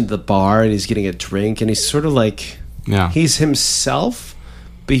goes into the bar and he's getting a drink and he's sort of like, he's himself,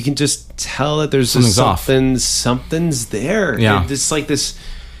 but you can just tell that there's something's there. Yeah, it's like this.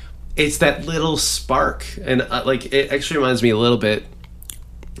 It's that little spark, and like it actually reminds me a little bit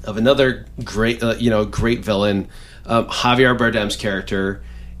of another great, great villain, Javier Bardem's character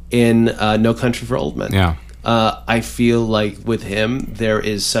in No Country for Old Men. Yeah, I feel like with him there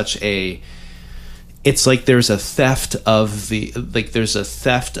is such a it's like there's a theft of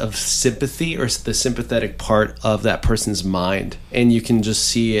sympathy or the sympathetic part of that person's mind, and you can just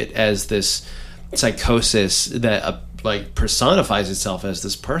see it as this psychosis that like personifies itself as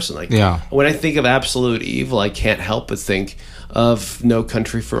this person. Like, when I think of absolute evil, I can't help but think of No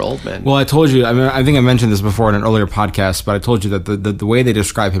Country for Old Men. Well, I told you, I mean, I think I mentioned this before in an earlier podcast, but I told you that the way they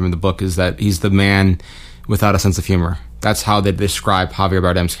describe him in the book is that he's the man without a sense of humor. That's how they describe Javier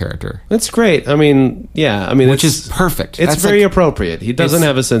Bardem's character. That's great. I mean, which is perfect. It's very appropriate. He doesn't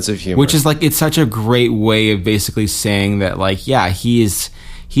have a sense of humor, which is like, it's such a great way of basically saying that, like, he is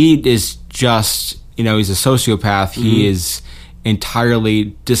just, you know, he's a sociopath. Mm-hmm. He is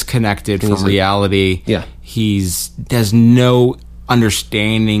entirely disconnected from reality. Yeah, has no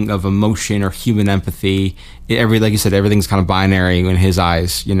understanding of emotion or human empathy. Like you said, everything's kind of binary in his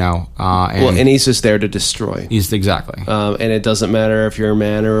eyes, you know. And he's just there to destroy. Exactly. And it doesn't matter if you're a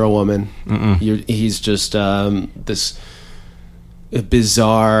man or a woman. He's just this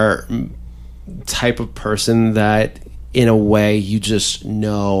bizarre type of person that, in a way, you just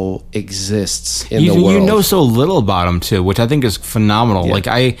know exists in the world. You know so little about him too, which I think is phenomenal.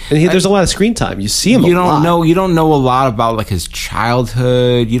 Yeah. There's a lot of screen time. You see him. You don't know a lot about like his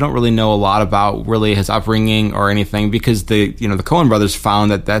childhood. You don't really know a lot about really his upbringing or anything, because the Coen brothers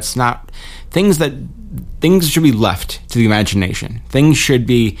found that that's not things should be left to the imagination. Things should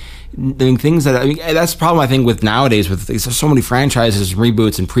be doing things that, I mean, that's the problem I think with nowadays with so many franchises,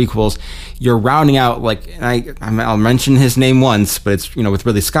 reboots and prequels. You're rounding out, like, and I'll mention his name once, but it's, you know, with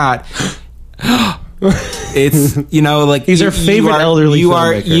Ridley Scott. It's, you know, like, he's our favorite elderly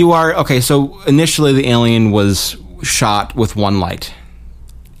filmmaker. You are okay. So initially, the Alien was shot with one light.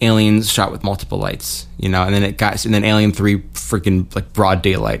 Aliens shot with multiple lights, you know, and then Alien 3 freaking like broad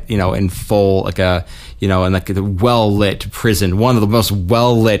daylight, you know, in full, like a, you know, and like a well-lit prison, one of the most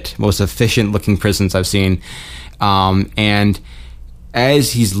well-lit, most efficient looking prisons I've seen. And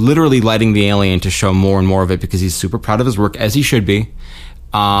as he's literally lighting the alien to show more and more of it, because he's super proud of his work, as he should be.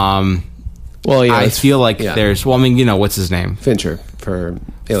 Well, yeah, I feel like there's, well, I mean, you know, what's his name? Fincher for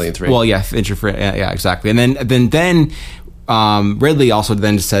Alien 3. Well, yeah, Fincher for, yeah, exactly. And then Ridley also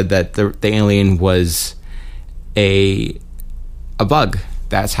then said that the alien was a bug.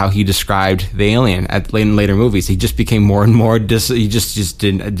 That's how he described the alien in later movies. He just became more and more he just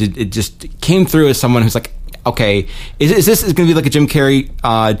didn't. It just came through as someone who's like, okay, is this going to be like a Jim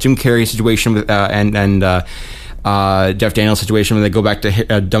Carrey situation with and Jeff Daniels situation when they go back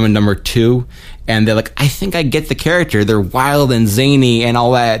to Dumb and Dumber 2, and they're like, I think I get the character. They're wild and zany and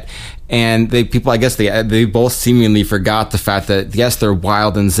all that. And they both seemingly forgot the fact that, yes, they're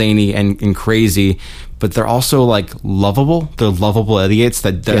wild and zany and crazy, but they're also like lovable. They're lovable idiots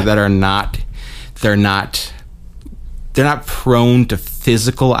that are not. They're not prone to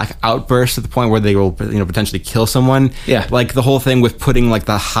physical outbursts to the point where they will, you know, potentially kill someone. Yeah, like the whole thing with putting like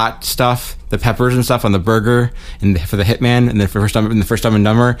the hot stuff, the peppers and stuff on the burger, and for the hitman, and the first Dumb and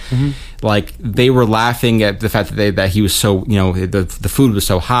Dumber, like they were laughing at the fact that he was so, you know, the food was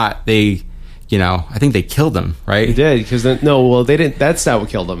so hot. They, you know, I think they killed him, right? They did, because they didn't. That's not what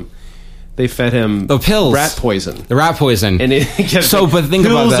killed him. They fed him the pills, rat poison. The rat poison, and but think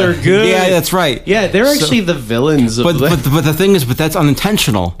about that. Pills are good. Yeah, that's right. Yeah, they're actually the villains. But the thing is, that's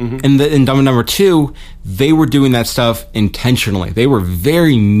unintentional. Mm-hmm. In Dumb and Dumber 2, they were doing that stuff intentionally. They were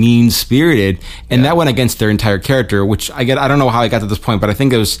very mean spirited, and that went against their entire character. Which I don't know how I got to this point, but I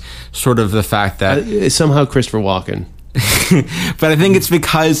think it was sort of the fact that somehow Christopher Walken. But I think it's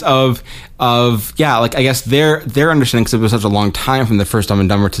because of like, I guess their understanding, because it was such a long time from the first Dumb and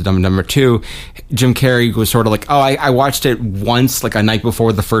Dumber to Dumb and Dumber 2. Jim Carrey was sort of like, I watched it once, like a night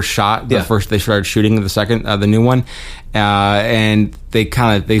before the first shot. They started shooting the second, the new one, and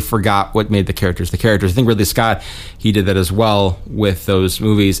they forgot what made the characters. I think Ridley Scott, he did that as well with those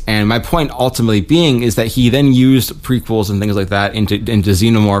movies. And my point ultimately being is that he then used prequels and things like that into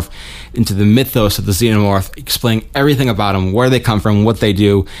Xenomorph, into the mythos of the Xenomorph, explaining everything about them, where they come from, what they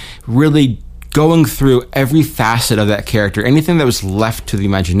do, really going through every facet of that character. Anything that was left to the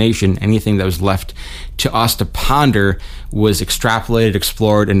imagination, anything that was left to us to ponder, was extrapolated,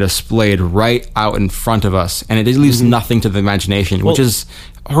 explored, and displayed right out in front of us. And it leaves nothing to the imagination, which is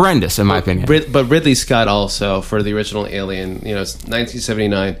horrendous, in my opinion. But Ridley Scott also, for the original Alien, you know, it's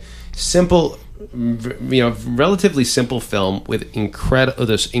 1979, simple, you know, relatively simple film with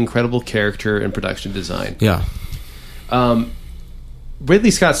this incredible character and production design. Yeah.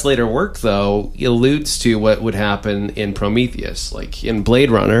 Ridley Scott's later work, though, alludes to what would happen in Prometheus. Like in Blade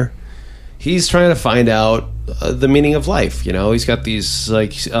Runner, he's trying to find out the meaning of life. You know, he's got these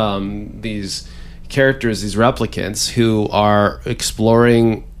these characters, these replicants, who are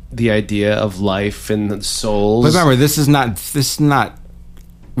exploring the idea of life and souls. But remember, this is not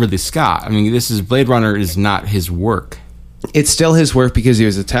Ridley Scott. I mean, this is Blade Runner is not his work. It's still his work because he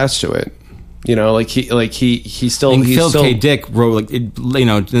was attached to it. You know, Philip K. Dick wrote, like, it, you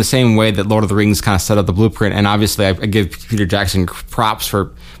know, in the same way that Lord of the Rings kind of set up the blueprint. And obviously, I give Peter Jackson props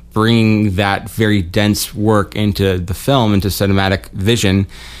for bringing that very dense work into the film, into cinematic vision.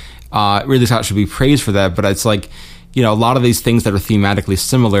 Ridley Scott should be praised for that. But it's like, you know, a lot of these things that are thematically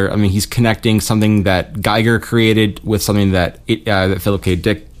similar. I mean, he's connecting something that Geiger created with something that Philip K.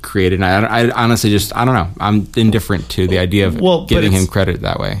 Dick created. And I honestly I don't know. I'm indifferent to the idea of giving him credit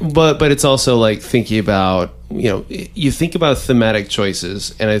that way. But it's also like thinking about, you know, you think about thematic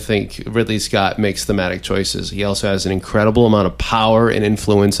choices, and I think Ridley Scott makes thematic choices. He also has an incredible amount of power and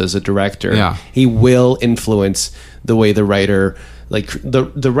influence as a director. Yeah. He will influence the way the writer... Like,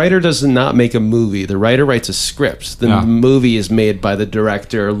 the writer does not make a movie. The writer writes a script. The movie is made by the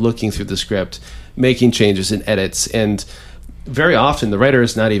director looking through the script, making changes and edits. And very often, the writer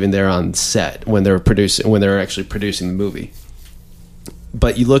is not even there on set when they're actually producing the movie.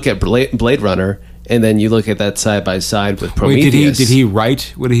 But you look at Blade Runner, and then you look at that side by side with Prometheus. Wait, did he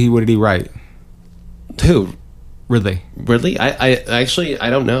write? What did he write? Who? Ridley. I actually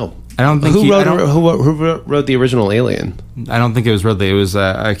don't know. I don't think who wrote the original Alien. I don't think it was Ridley. It was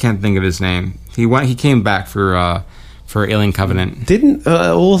I can't think of his name. He came back for Alien Covenant.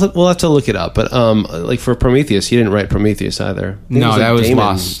 We'll have to look it up. But like for Prometheus, he didn't write Prometheus either. No, that was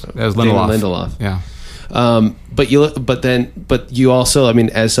Lost. That was Lindelof. Yeah. But you also, I mean,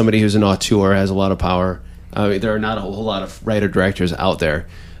 as somebody who's an auteur, has a lot of power. There are not a whole lot of writer directors out there.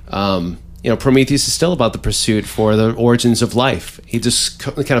 You know, Prometheus is still about the pursuit for the origins of life. He just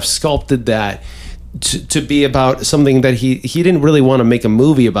kind of sculpted that to be about something that he didn't really want to make a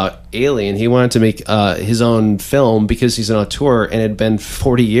movie about Alien. He wanted to make his own film because he's an auteur, and it had been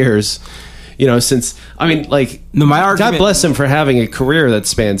 40 years, you know, since, I mean, like, God bless him for having a career that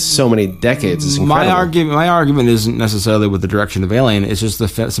spans so many decades. It's incredible. My argument isn't necessarily with the direction of Alien. It's just the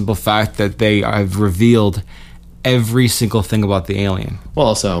simple fact that they have revealed every single thing about the alien. Well,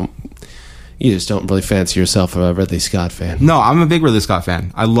 also, you just don't really fancy yourself a Ridley Scott fan. No, I'm a big Ridley Scott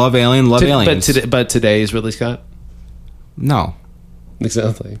fan. I love Aliens. But today's Ridley Scott? No.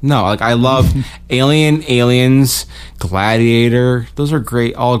 Exactly. No, like, I love Aliens, Gladiator. Those are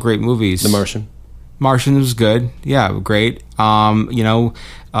great, all great movies. The Martian. Martian was good. Yeah, great. You know,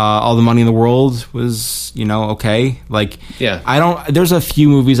 All the Money in the World was, you know, okay. Like, yeah. There's a few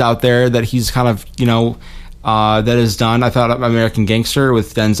movies out there that he's kind of, you know, that has done. I thought American Gangster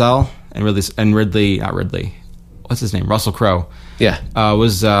with Denzel and Ridley, not Ridley. What's his name? Russell Crowe. Yeah. That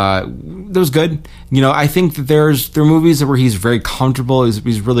was good. You know, I think that there are movies where he's very comfortable.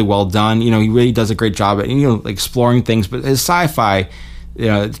 He's really well done. You know, he really does a great job at, you know, exploring things. But his sci-fi, you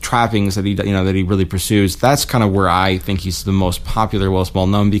know, trappings that he really pursues, that's kind of where I think he's the most popular, most well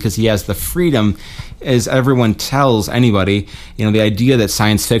known, because he has the freedom, as everyone tells anybody, you know, the idea that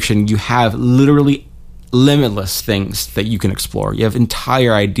science fiction, you have literally limitless things that you can explore. You have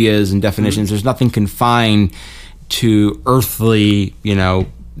entire ideas and definitions. There's nothing confined to earthly, you know,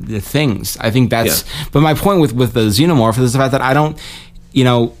 things. I think that's... Yeah. But my point with the xenomorph is the fact that I don't... You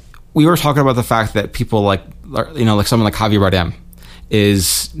know, we were talking about the fact that people like, you know, like someone like Javier Bardem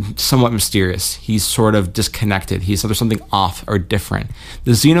is somewhat mysterious. He's sort of disconnected. There's something off or different.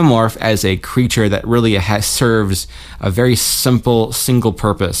 The xenomorph as a creature that really serves a very simple, single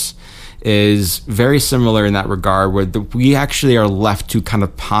purpose is very similar in that regard, where we actually are left to kind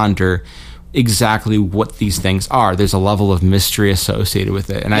of ponder exactly what these things are. There's a level of mystery associated with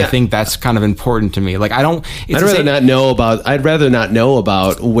it, and I think that's kind of important to me. Like, I'd rather not know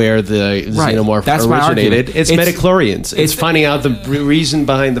about where the xenomorph originated. It's midichlorians. It's finding out the reason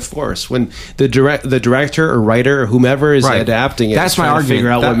behind the force. When the director or writer or whomever is adapting it, that's my argument. To figure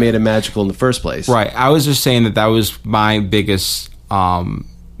out what made it magical in the first place. Right. I was just saying that was my biggest, you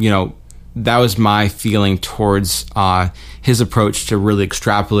know, that was my feeling towards his approach to really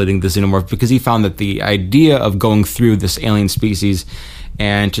extrapolating the xenomorph, because he found that the idea of going through this alien species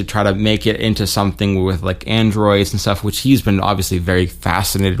and to try to make it into something with like androids and stuff, which he's been obviously very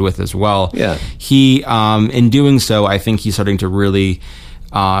fascinated with as well. Yeah. He, in doing so, I think he's starting to really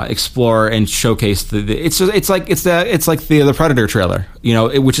explore and showcase it's like the Predator trailer, you know,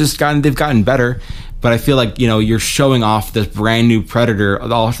 they've gotten better. But I feel like, you know, you're showing off this brand new Predator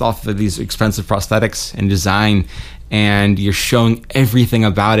off of these expensive prosthetics and design, and you're showing everything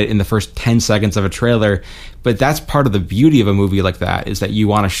about it in the first 10 seconds of a trailer. But that's part of the beauty of a movie like that, is that you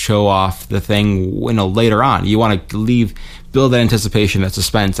want to show off the thing, you know, later on. You want to build that anticipation, that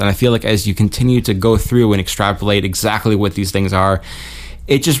suspense. And I feel like as you continue to go through and extrapolate exactly what these things are,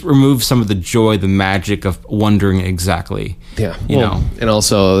 it just removes some of the joy, the magic of wondering exactly. Yeah, and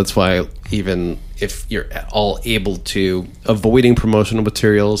also that's why even if you're at all able to, avoiding promotional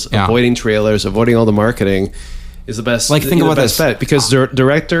materials, avoiding trailers, avoiding all the marketing is the best. Like, think about this, bet, because the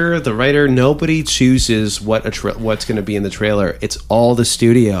director, the writer, nobody chooses what's going to be in the trailer. It's all the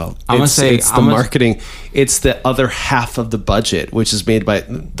studio. It's the marketing. It's the other half of the budget, which is made by,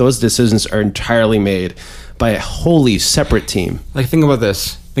 those decisions are entirely made by a wholly separate team. Like, think about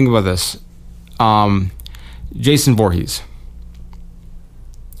this. Jason Voorhees.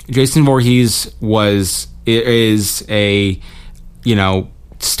 Jason Voorhees is a,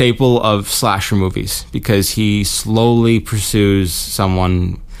 staple of slasher movies because he slowly pursues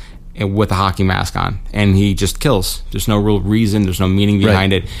someone with a hockey mask on, and he just kills. There's no real reason. There's no meaning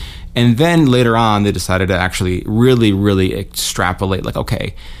behind it. And then later on, they decided to actually really, really extrapolate. Like,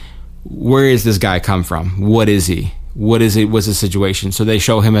 okay, where is this guy come from? What is he? What's the situation? So they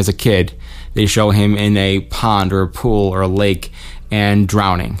show him as a kid. They show him in a pond or a pool or a lake and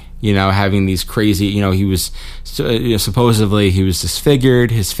drowning. Having these crazy, he was, supposedly he was disfigured,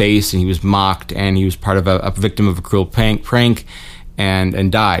 his face, and he was mocked, and he was part of a victim of a cruel prank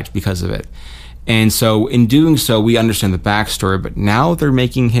and died because of it. And so in doing so, we understand the backstory, but now they're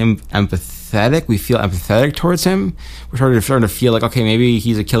making him empathetic. We feel empathetic towards him. We're starting to feel like, okay, maybe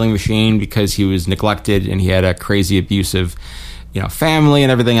he's a killing machine because he was neglected and he had a crazy abusive, family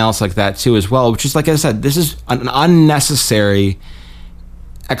and everything else like that too as well, which is, like I said, this is an unnecessary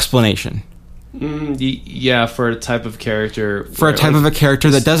explanation. For a type of character. For a type of a character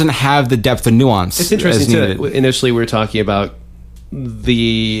that doesn't have the depth and nuance. It's interesting too. Initially, we were talking about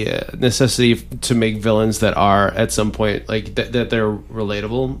the necessity to make villains that are at some point like that they're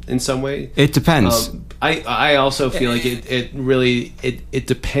relatable in some way. It depends. I also feel like it really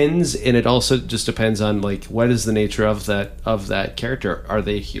depends, and it also just depends on like what is the nature of that character. Are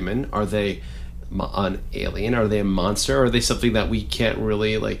they human? Are they an alien? Are they a monster? Or are they something that we can't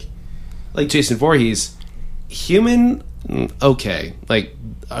really like Jason Voorhees, human? Okay, like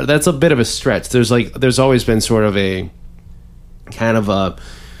that's a bit of a stretch. There's always been sort of a kind of a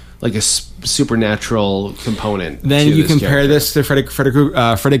supernatural component. Then you compare this to Freddy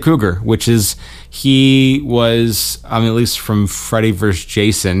Krueger, which is, he was, at least from Freddy vs.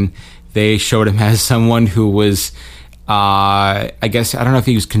 Jason, they showed him as someone who was, I guess, I don't know if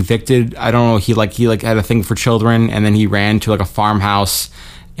he was convicted. I don't know. He had a thing for children, and then he ran to a farmhouse,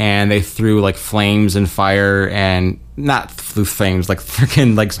 and they threw flames and fire, and not through flames like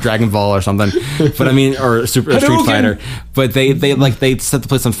freaking Dragon Ball or something, but or Street Fighter. But they set the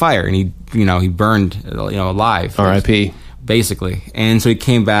place on fire, and he burned alive. R.I.P. Basically, and so he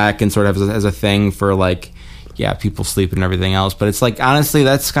came back and sort of as a thing for people sleeping and everything else. But it's honestly,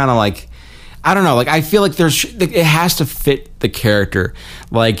 that's kind of I don't know. I feel like it has to fit the character.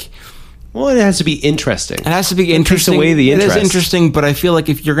 Well, it has to be interesting. It has to be interesting. Away the interest. It is interesting, but I feel like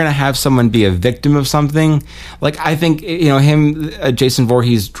if you're going to have someone be a victim of something, I think him, Jason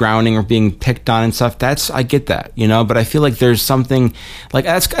Voorhees drowning or being picked on and stuff. I get that, but I feel like there's something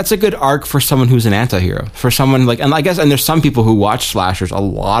that's a good arc for someone who's an anti-hero, for someone and I guess, and there's some people who watch slashers. A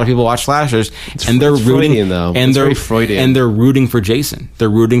lot of people watch slashers, and they're rooting, Freudian, though. And very Freudian. And they're rooting for Jason. They're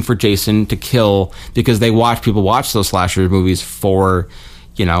rooting for Jason to kill because people watch those slasher movies for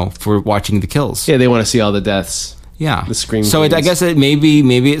watching the kills. Yeah, they want to see all the deaths. Yeah. The scream. So I guess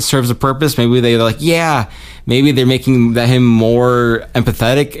maybe it serves a purpose. Maybe they're maybe they're making him more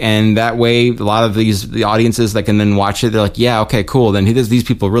empathetic, and that way a lot of the audiences that can then watch it, they're like, yeah, okay, cool. Then these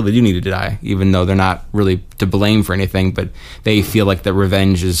people really do need to die, even though they're not really to blame for anything, but they feel like the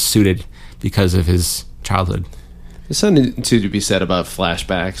revenge is suited because of his childhood. There's something to be said about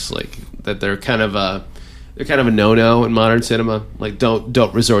flashbacks, that they're kind of a no-no in modern cinema.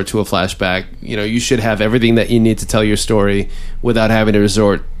 Don't resort to a flashback. You should have everything that you need to tell your story without having to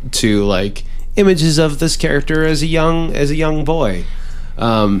resort to images of this character as a young boy.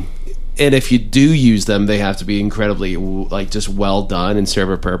 And if you do use them, they have to be incredibly just well done and serve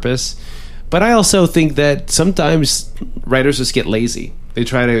a purpose. But I also think that sometimes writers just get lazy.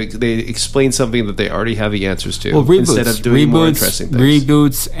 They explain something that they already have the answers to, instead of doing more interesting things.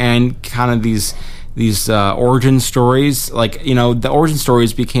 Reboots and kind of these origin stories, the origin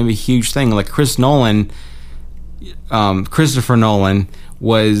stories became a huge thing. Christopher Nolan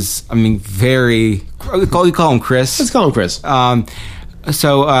was, very. We call him Chris. Let's call him Chris.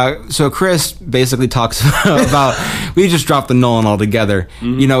 So Chris basically talks about, we just dropped the Nolan altogether.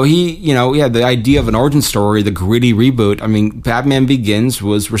 Mm-hmm. He had the idea of an origin story, the gritty reboot. Batman Begins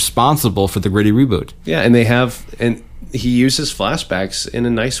was responsible for the gritty reboot. Yeah, and he uses flashbacks in a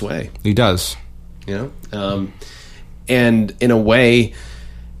nice way. He does. And in a way,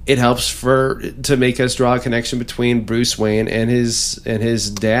 it helps to make us draw a connection between Bruce Wayne and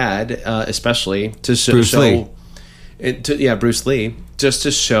his dad, especially to Bruce Lee. Bruce Lee, just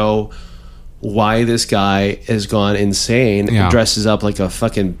to show why this guy has gone insane and dresses up like a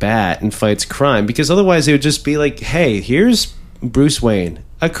fucking bat and fights crime. Because otherwise it would just be like, hey, here's Bruce Wayne,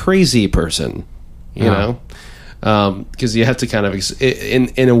 a crazy person, you know? Because you have to kind of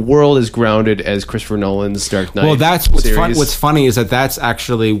in a world as grounded as Christopher Nolan's Dark Knight. Well, that's what's funny is that's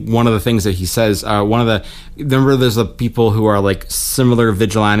actually one of the things that he says. Remember, there's the people who are like similar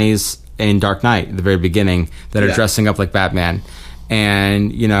vigilantes in Dark Knight at the very beginning that are dressing up like Batman,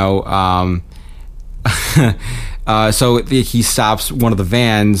 and so he stops one of the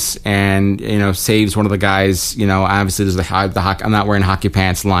vans and saves one of the guys. Obviously there's the hockey, I'm not wearing hockey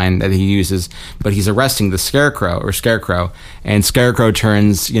pants line that he uses, but he's arresting the Scarecrow, and Scarecrow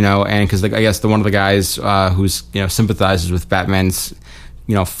turns and because I guess one of the guys who's sympathizes with Batman's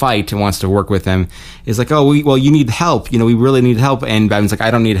fight and wants to work with him is like, oh, you need help, we really need help, and Batman's like,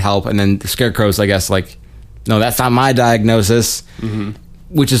 I don't need help, and then the Scarecrow's I guess like, no, that's not my diagnosis. Mm-hmm.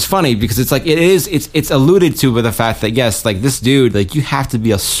 Which is funny because it's like it's alluded to by the fact that yes, like this dude, like you have to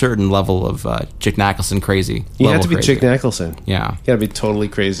be a certain level of Jack Nicholson crazy. You have to be Jack Nicholson. Yeah, you got to be totally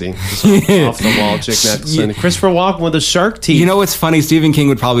crazy, just off the wall, Jack Nicholson. Christopher Walken with the shark teeth. What's funny? Stephen King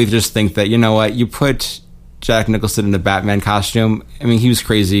would probably just think that you put Jack Nicholson in a Batman costume. I mean, he was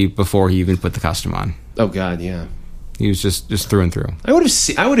crazy before he even put the costume on. Oh God, yeah. He was just through and through. I would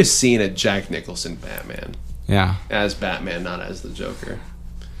have seen a Jack Nicholson Batman. Yeah, as Batman, not as the Joker.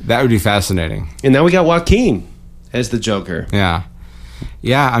 That would be fascinating. And now we got Joaquin as the Joker. Yeah.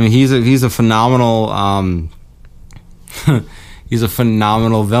 I mean, he's a phenomenal he's a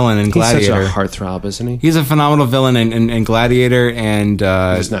phenomenal villain in Gladiator. He's such a heartthrob, isn't he? He's a phenomenal villain in Gladiator, and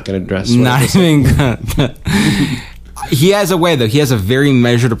he's not going to dress. Not even. He has a way though. He has a very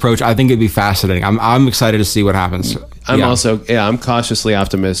measured approach. I think it'd be fascinating. I'm excited to see what happens. I'm cautiously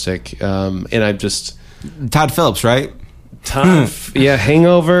optimistic, and I'm just Todd Phillips, right?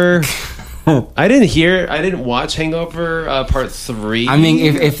 Hangover. I didn't watch Hangover Part 3. I mean,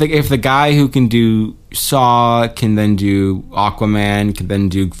 if the guy who can do Saw can then do Aquaman, can then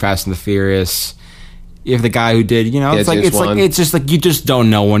do Fast and the Furious, if the guy who did, it's just like you just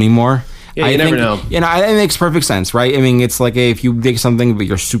don't know anymore. Yeah, you never know. It makes perfect sense, right? I mean, it's like if you dig something, but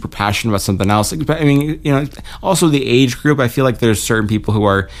you're super passionate about something else. I mean, also the age group. I feel like there's certain people who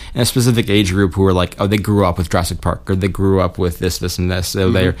are in a specific age group who are like, oh, they grew up with Jurassic Park, or they grew up with this, and this.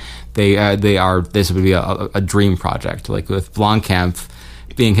 So this would be a dream project. Like with Blomkamp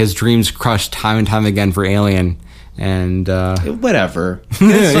being his dreams crushed time and time again for Alien. And whatever.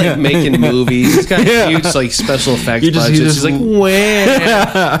 It's like making movies. He's got huge like special effects budgets. He's like,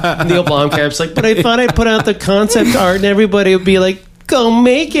 wah. Neil Blomkamp's like, but I thought I'd put out the concept art and everybody would be like, go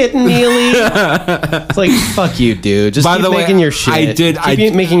make it, Neely. It's like, fuck you, dude. Just keep making your shit.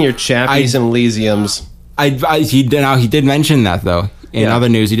 Keep making your Chappies and Elysiums. He did mention that though. In other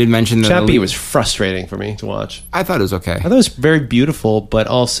news, he did mention that Chappie was frustrating for me to watch. I thought it was okay. I thought it was very beautiful, but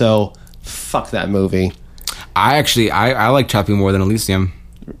also fuck that movie. I like Chappie more than Elysium.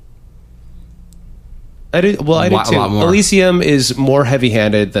 I did too. A lot more. Elysium is more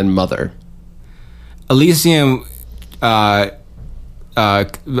heavy-handed than Mother. Elysium, Blomkamp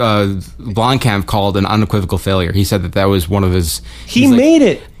called an unequivocal failure. He said that was one of his. He made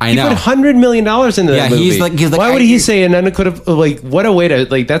it. I know. He put $100 million into that movie. He's like, why would he say an unequivocal? Like, what a way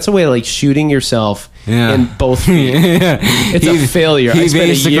to like. That's a way of like shooting yourself in both feet. It's a failure. I spent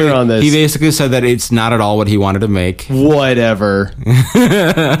a year on this. He basically said that it's not at all what he wanted to make. Whatever.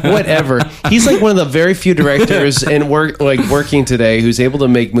 He's like one of the very few directors working today who's able to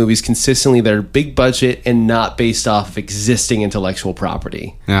make movies consistently that are big budget and not based off of existing intellectual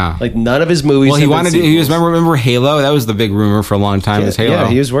property. Yeah. Like none of his movies. Well, remember Halo? That was the big rumor for a long time. Was Halo? Yeah,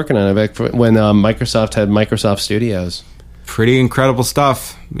 he was working on it back when Microsoft had Microsoft Studios. Pretty incredible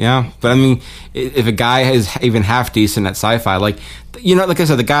stuff. Yeah, but I mean, if a guy is even half decent at sci-fi, like like I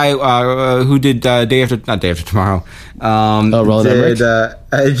said, the guy who did not Day After Tomorrow, Roland did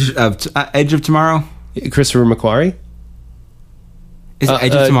Edge of Tomorrow. Christopher McQuarrie. Is it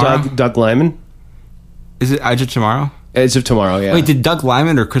Edge of Tomorrow? Doug Liman. Is it Edge of Tomorrow? Edge of Tomorrow. Yeah. Wait, did Doug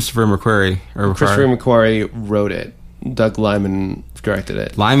Liman or Christopher McQuarrie? Christopher McQuarrie wrote it. Doug Liman directed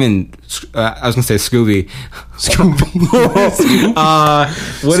it. Lyman, I was going to say Scooby.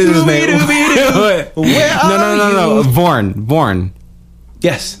 What is his name? No. Bourne.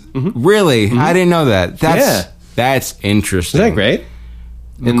 Yes. Mm-hmm. Really? Mm-hmm. I didn't know that. That's interesting. Isn't that great?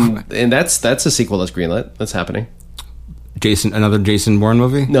 And that's a sequel that's greenlit. That's happening. another Jason Bourne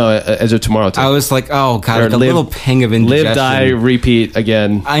movie? No, Edge of Tomorrow. I was like, oh god, like a little pang of indigestion. Live, die, repeat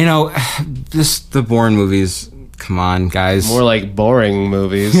again. I know, the Bourne movies. Come on, guys. More like boring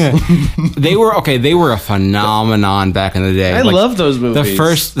movies. They were a phenomenon back in the day. I love those movies.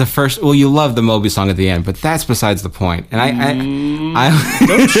 The first. Well, you love the Moby song at the end, but that's besides the point. And I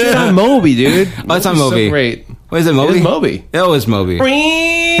don't shit on Moby, dude. Oh, it's on Moby. So great. What is it, Moby? It is Moby. It was Moby.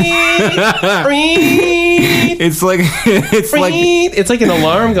 It's like an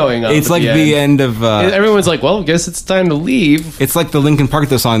alarm going off. It's like the end of. Everyone's like, "Well, I guess it's time to leave." It's like the Linkin Park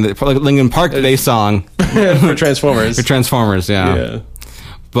bass song for Transformers. For Transformers, yeah.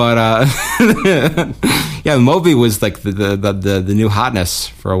 But yeah, Moby was like the new hotness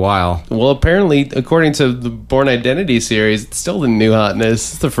for a while. Well, apparently, according to the Bourne Identity series, it's still the new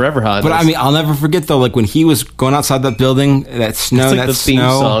hotness. It's the forever hotness. But I mean, I'll never forget though, like when he was going outside that building, that snow, it's like the theme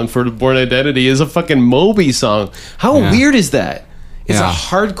song for the Bourne Identity is a fucking Moby song. How weird is that? It's a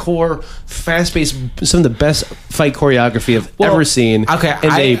hardcore, fast-paced, some of the best fight choreography I've ever seen. Okay,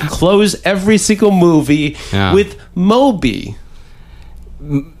 and they close every single movie with Moby.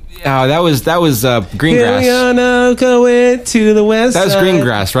 That was Greengrass. Go into the west. That was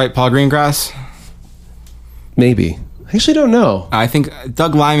Greengrass, right? Paul Greengrass. Maybe. I actually don't know. I think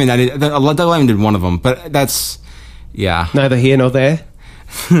Doug Liman. Doug Liman did one of them, but that's neither here nor there.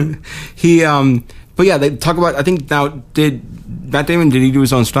 But yeah, they talk about. I think now did Matt Damon? Did he do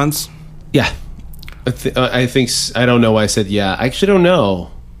his own stunts? Yeah, I think. I don't know why I said yeah. I actually don't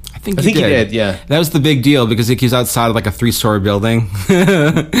know. I think he did. Yeah, that was the big deal because he was outside of like a 3-story building.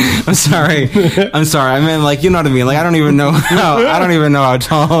 I'm sorry. I mean, like, you know what I mean. Like, I don't even know how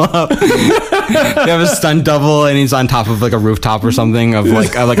tall. They have a stunt double, and he's on top of like a rooftop or something of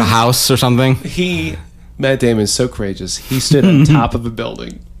like a house or something. Matt Damon is so courageous. He stood on top of a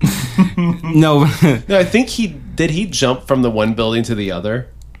building. No, I think he jump from the one building to the other.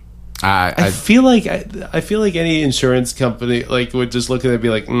 I feel like any insurance company like would just look at it and be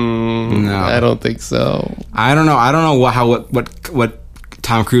like, no, I don't think so. I don't know what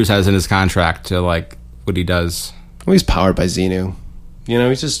Tom Cruise has in his contract to like what he does. Well, he's powered by Xenu. You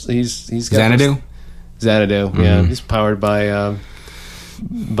know, he's got Xanadu. Mm-hmm. Yeah, he's powered by our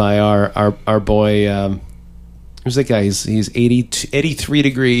boy. Who's that guy? He's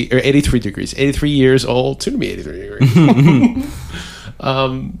 83 years old. Soon to be 83 degrees.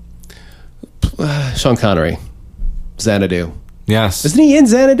 Sean Connery, Xanadu. Yes. Isn't he in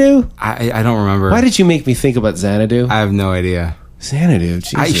Xanadu? I don't remember. Why did you make me think about Xanadu? I have no idea. Xanadu,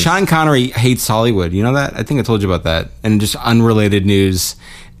 Jesus. Sean Connery hates Hollywood. You know that? I think I told you about that. And just unrelated news.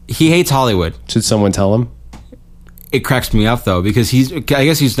 He hates Hollywood. Should someone tell him? It cracks me up though because I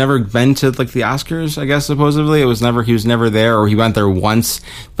guess he's never been to like the Oscars. I guess supposedly he was never there, or he went there once.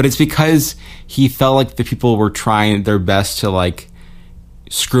 But it's because he felt like the people were trying their best to like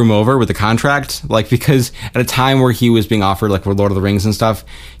screw him over with the contract. Like because at a time where he was being offered like for Lord of the Rings and stuff,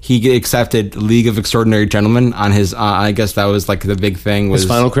 he accepted League of Extraordinary Gentlemen on his. I guess that was like the big thing. Was his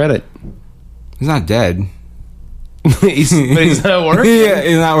final credit? He's not dead. He's not working. Yeah,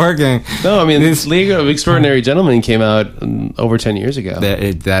 he's not working. No, I mean, this League of Extraordinary Gentlemen came out over 10 years ago. That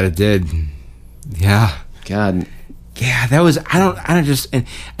it did. Yeah. God. Yeah, that was. I don't just. And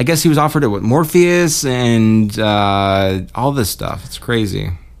I guess he was offered it with Morpheus and all this stuff. It's crazy.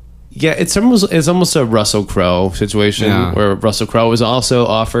 Yeah, it's almost a Russell Crowe situation where Russell Crowe was also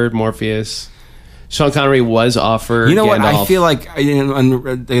offered Morpheus. Sean Connery was offered. You know Gandalf. What? I feel like,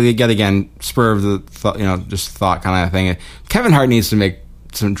 yet again, spur of the thought, just thought kind of thing. Kevin Hart needs to make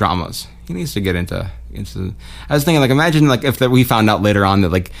some dramas. He needs to get into. I was thinking, like, imagine like if we found out later on that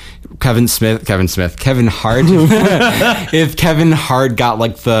like Kevin Hart, if Kevin Hart got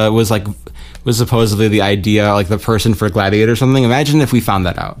like was supposedly the idea, like the person for Gladiator or something. Imagine if we found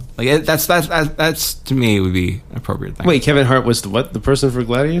that out. Like that's to me would be an appropriate thing. Wait, Kevin Hart was the person for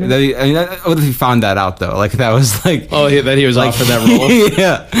Gladiator? What if he found that out though? Like that was like that he was like, offered that role.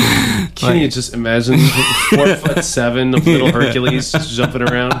 Yeah. Can you just imagine 4'7" of little Hercules just jumping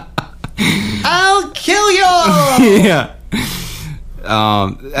around? I'll kill you. Yeah.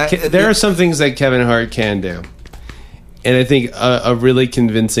 There are some things that Kevin Hart can do. And I think a really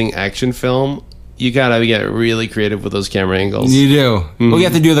convincing action film, you gotta get really creative with those camera angles. You do. Mm-hmm. Well, you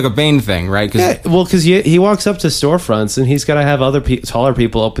have to do like a Bane thing, right? Because he walks up to storefronts and he's got to have other taller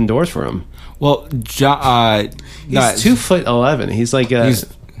people open doors for him. Well, he's 2'11". He's like yeah.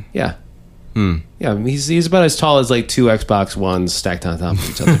 Yeah, he's about as tall as like two Xbox Ones stacked on top of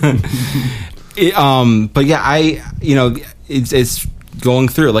each other. But yeah, it's going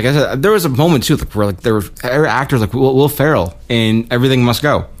through. Like I said, there was a moment too where like there were actors like Will Ferrell in Everything Must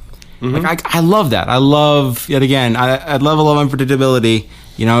Go, Like I love that. I love yet again. I love a lot of unpredictability.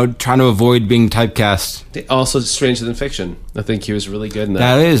 You know, trying to avoid being typecast. Also, Stranger Than Fiction. I think he was really good in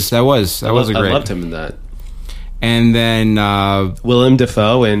that. That was a great. I loved him in that. And then Willem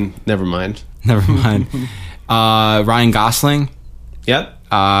Dafoe in Nevermind. Ryan Gosling. Yep.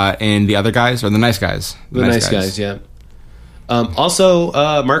 And the other guys, or the nice guys. The nice guys, yeah. Also,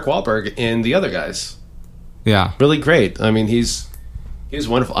 Mark Wahlberg in The Other Guys. Yeah. Really great. I mean, he's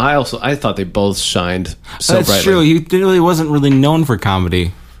wonderful. I thought they both shined so That's brightly. true. He really wasn't really known for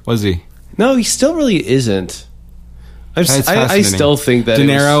comedy, was he? No, he still really isn't. I still think that De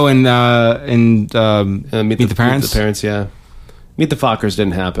Niro and Meet the Parents? Meet the Parents, yeah. Meet the Fockers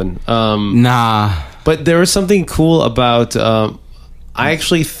didn't happen. Nah. But there was something cool about... I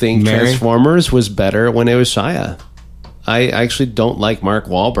actually think Transformers was better when it was Shia. I actually don't like Mark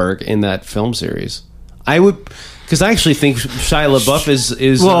Wahlberg in that film series. I would... Because I actually think Shia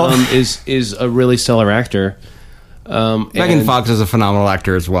LaBeouf is a really stellar actor. Megan Fox is a phenomenal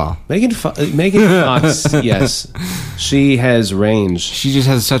actor as well. Megan Fox, yes, she has range. She just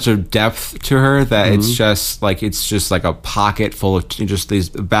has such a depth to her that it's just like a pocket full of just these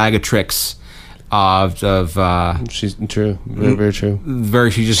bag of tricks. She's true, very, very true.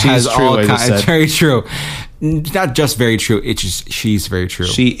 She's very true. Not just very true. It's just she's very true.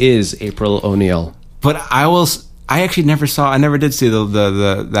 She is April O'Neil. But I actually never saw. I never did see the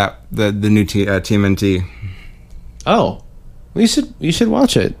new TMNT. Oh, well, you should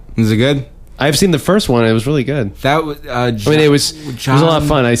watch it. Is it good? I've seen the first one. It was really good. That was. it was a lot of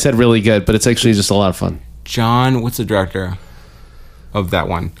fun. I said really good, but it's actually just a lot of fun. John, what's the director of that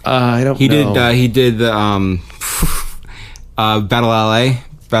one? I don't know. He did the Battle LA,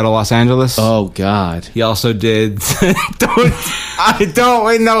 Battle Los Angeles. Oh God. He also did. There's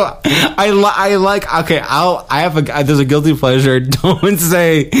a guilty pleasure. Don't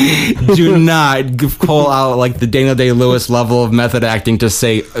say. Do not pull out like the Daniel Day-Lewis level of method acting to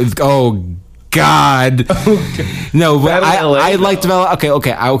say, oh God. No, but I liked Battle. Okay.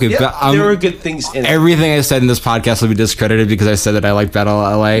 Yeah, there were good things in it. Everything I said in this podcast will be discredited because I said that I like Battle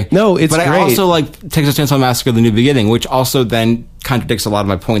LA. No, it's great. But I also like Texas Chainsaw Massacre: The New Beginning, which also then contradicts a lot of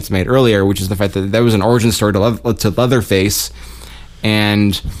my points made earlier, which is the fact that there was an origin story to Leatherface,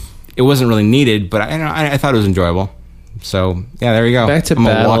 and it wasn't really needed, but I thought it was enjoyable. So yeah, there you go. Back to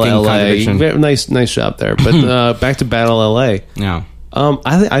Battle LA. Nice job there. But back to Battle LA. Yeah.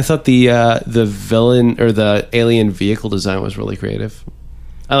 I thought the villain or the alien vehicle design was really creative.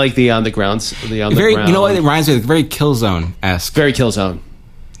 I like the on the ground. You know what? It reminds me of very Killzone-esque. Very Killzone.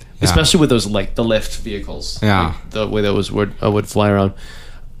 Yeah. Especially with those like the lift vehicles. Yeah. Like, the way those would fly around.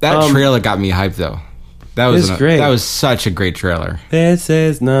 That trailer got me hyped though. That was great. That was such a great trailer. This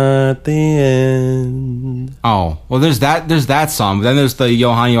is not the end. Oh well, there's that song, but then there's the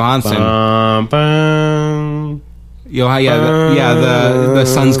Johan Johansson. Bum, bum. The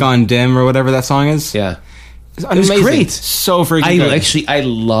sun's gone dim or whatever that song is. Yeah, it was great. So freaking good.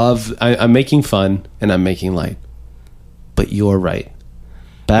 I'm making fun and I'm making light, but you're right.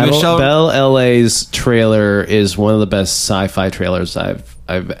 Bell LA's trailer is one of the best sci-fi trailers I've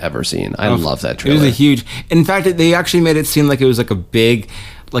ever seen. I love that trailer. It was a huge. In fact, they actually made it seem like it was like a big,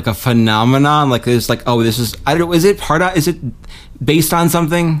 like a phenomenon. Like it's like, oh, this is. I don't know. Is it based on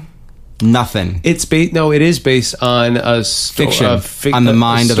something? Nothing. It is based on a fiction on the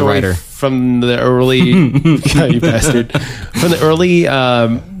mind of the writer from the early God, you bastard, from the early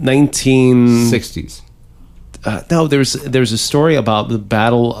 1960s. No, there's a story about the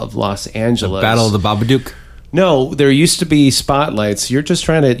Battle of Los Angeles, the Battle of the Babadook. No, there used to be spotlights. You're just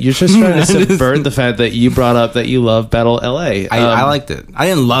trying to subvert the fact that you brought up that you love Battle LA. I liked it. I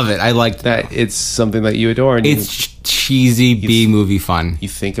didn't love it. I liked that. It's something that you adore. And it's cheesy B movie fun. You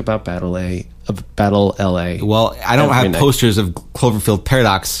think about Battle LA. Well, I don't have posters of Cloverfield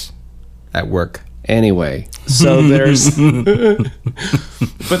Paradox at work. Anyway, so there's a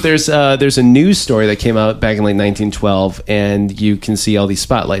news story that came out back in like 1912, and you can see all these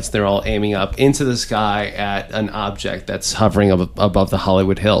spotlights. They're all aiming up into the sky at an object that's hovering above the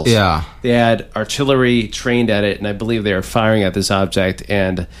Hollywood Hills. Yeah, they had artillery trained at it, and I believe they were firing at this object,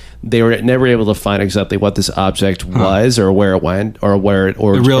 and they were never able to find exactly what this object was, or where it went, or where it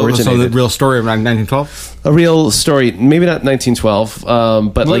originated. So the real story of 1912? A real story, maybe not 1912,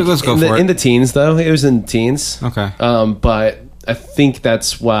 but let's go in the teens, though. It was in the teens. Okay. But I think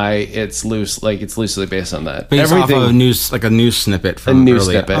that's why it's loose. Like it's loosely based on that. Based off of a news snippet from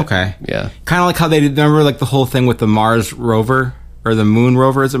snippet. Okay. Yeah. Kind of like how they remember like the whole thing with the Mars rover or the Moon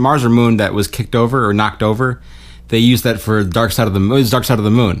rover. Is it Mars or Moon that was kicked over or knocked over? They used that for Dark Side of the Moon. It was Dark Side of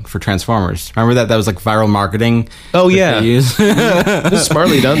the Moon for Transformers. Remember that? That was like viral marketing. Oh yeah, it was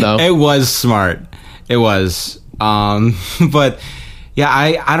smartly done though. It was smart. It was. But yeah,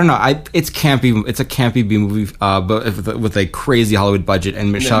 I don't know. It's campy. It's a campy B movie, but with a crazy Hollywood budget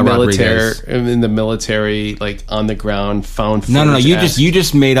and Michelle Rodriguez in the military, like on the ground, found footage. No. You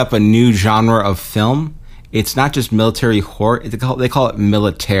just made up a new genre of film. It's not just military horror. They call it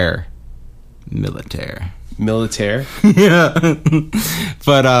militaire. Militaire. Yeah.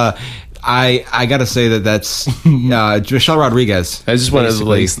 But I gotta say that's Michelle Rodriguez. I just wanted to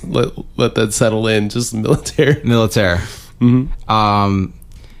let that settle in. Just militaire. Mm-hmm.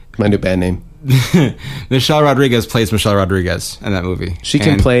 My new band name. Michelle Rodriguez plays Michelle Rodriguez in that movie. She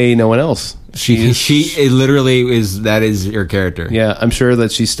can play no one else. She literally is your character. Yeah, I'm sure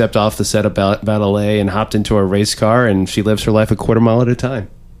that she stepped off the set of Ballet and hopped into a race car, and she lives her life a quarter mile at a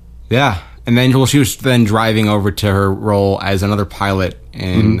time. Yeah. And then, she was then driving over to her role as another pilot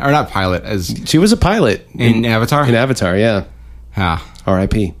or not pilot, as she was a pilot in Avatar. In Avatar, yeah.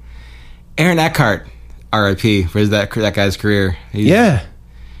 R.I.P. Aaron Eckhart, R.I.P. for that guy's career.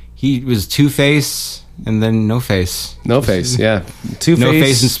 He was Two-Face and then No Face. No Face, yeah. Two-Face, no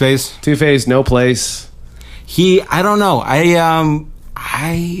face in space. Two-Face, no place. I don't know.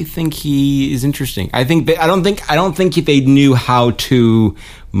 I think he is interesting. I don't think they knew how to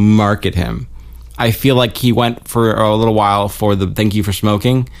market him. I feel like he went for a little while for the Thank You for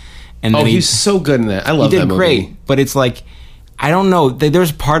Smoking, and then he's so good in that. I love that movie. He did great, but it's like I don't know.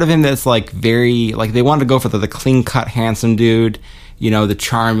 There's part of him that's like very like they wanted to go for the clean cut, handsome dude, the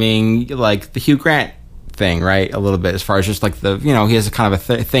charming, like the Hugh Grant thing, right? A little bit as far as just like he has a kind of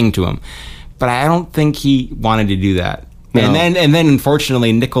a thing to him, but I don't think he wanted to do that. No. And then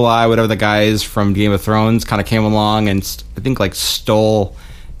unfortunately Nikolai, whatever the guy is from Game of Thrones, kind of came along and I think like stole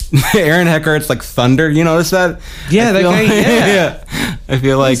Aaron Eckhart's like thunder. You notice that? Yeah, that guy. Yeah. I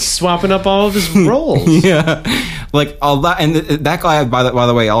feel like he's swapping up all of his roles. Yeah, like all that. And that guy, by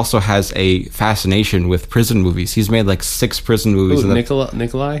the way, also has a fascination with prison movies. He's made like 6 prison movies. Ooh,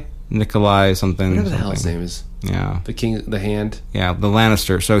 Nikolai something. Whatever the hell his name is. Yeah, the king, the hand. Yeah, the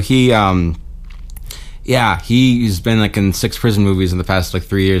Lannister. So he he's been like in 6 prison movies in the past like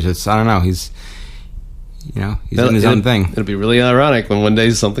 3 years. I don't know. He's in his own thing. It'll be really ironic when one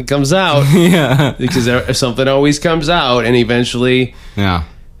day something comes out. Yeah, because something always comes out, and eventually. Yeah.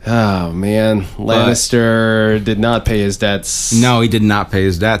 Oh man, Lannister did not pay his debts. No, he did not pay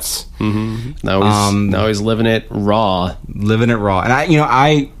his debts. Mm-hmm. Now he's living it raw. And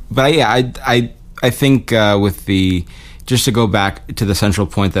I think with the just to go back to the central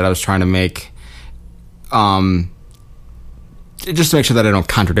point that I was trying to make. Just to make sure that I don't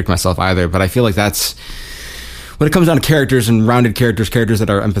contradict myself either, but I feel like that's when it comes down to characters and rounded characters that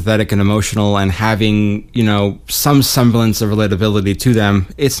are empathetic and emotional and having, some semblance of relatability to them,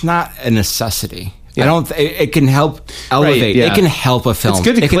 it's not a necessity. Yeah. It can help elevate. Right, yeah. It can help a film. It's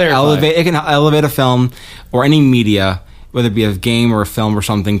good to clarify. It can elevate a film or any media, whether it be a game or a film or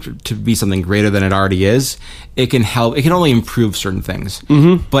something, to be something greater than it already is. It can help. It can only improve certain things,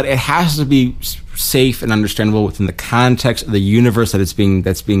 but it has to be safe and understandable within the context of the universe that's being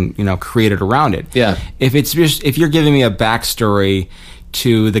created around it. Yeah. If you're giving me a backstory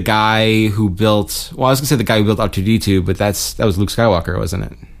to the guy who built, I was gonna say the guy who built R2-D2, but that was Luke Skywalker, wasn't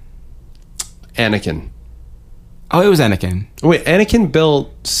it? Anakin. Oh, it was Anakin. Wait, Anakin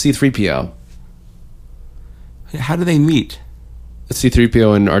built C-3PO. How do they meet?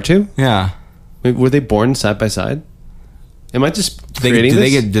 C-3PO and R2? Yeah. Wait, were they born side by side? Am I just creating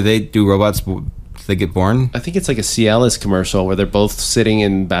this? Do they do robots? Do they get born? I think it's like a Cialis commercial where they're both sitting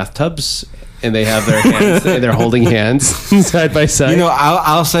in bathtubs and they have their hands. They're holding hands side by side.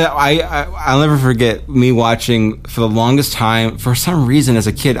 I'll say I'll never forget me watching for the longest time. For some reason, as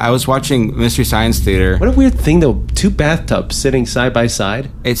a kid, I was watching Mystery Science Theater. What a weird thing, though. 2 bathtubs sitting side by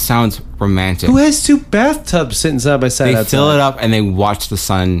side. It sounds romantic. Who has 2 bathtubs sitting side by side? They fill it up and they watch the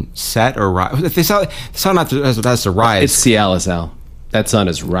sun set or rise. If they saw the sun has to rise. It's Cialis, Al. That sun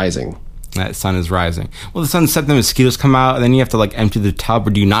is rising. That sun is rising. Well, the sun set, the mosquitoes come out, and then you have to like empty the tub, or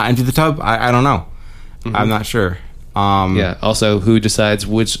do you not empty the tub? I don't know. Mm-hmm. I'm not sure. Yeah. Also, who decides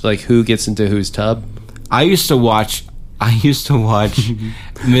who gets into whose tub? I used to watch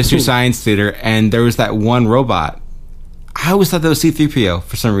Mystery Science Theater, and there was that one robot. I always thought that was C-3PO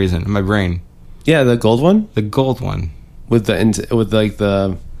for some reason in my brain. Yeah, the gold one. The gold one with the head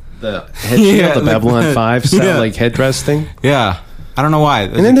shield, the Babylon 5 style headdress thing. Yeah. I don't know why.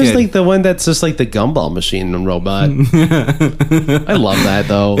 And then there's the one that's just like the gumball machine robot. I love that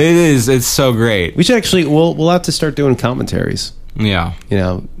though. It is. It's so great. We should actually we'll have to start doing commentaries. Yeah.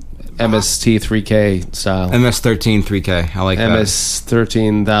 MST3K style. MS-13 3K. I like that.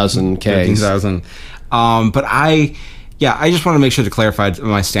 MS-13,000K. 13,000. But I just want to make sure to clarify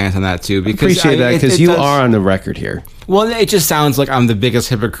my stance on that too. Because appreciate that, because you are on the record here. Well, it just sounds like I'm the biggest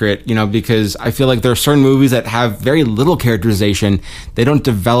hypocrite, because I feel like there are certain movies that have very little characterization. They don't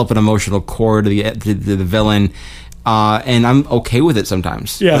develop an emotional core to the villain. And I'm okay with it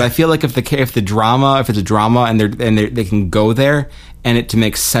sometimes. Yeah. But I feel like if it's a drama and they can go there and it to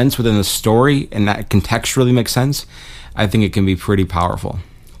make sense within the story and that contextually makes sense, I think it can be pretty powerful.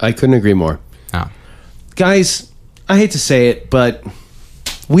 I couldn't agree more. Yeah. Guys, I hate to say it, but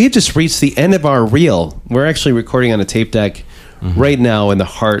we have just reached the end of our reel. We're actually recording on a tape deck right now in the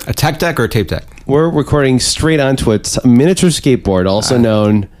heart. A tech deck or a tape deck? We're recording straight onto a miniature skateboard, also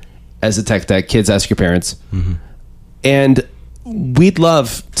known as a tech deck. Kids, ask your parents. Mm-hmm. And we'd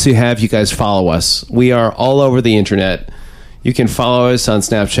love to have you guys follow us. We are all over the internet. You can follow us on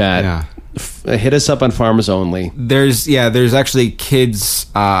Snapchat. Yeah. Hit us up on Farmers Only. There's actually kids.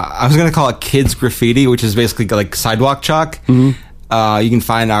 I was going to call it kids graffiti, which is basically like sidewalk chalk. Mm-hmm. You can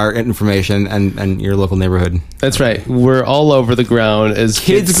find our information and your local neighborhood. That's right. We're all over the ground as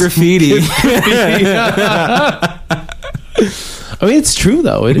kids graffiti. I mean, it's true,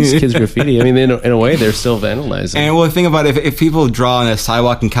 though. It is kids graffiti. I mean, in a way, they're still vandalizing. And well, think about it. If people draw on a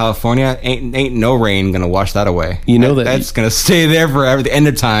sidewalk in California, ain't no rain going to wash that away. That's going to stay there forever, the end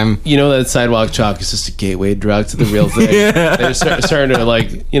of time. That sidewalk chalk is just a gateway drug to the real thing. Yeah. They're starting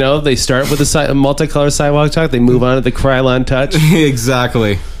to, they start with a multicolored sidewalk chalk. They move on to the Krylon touch.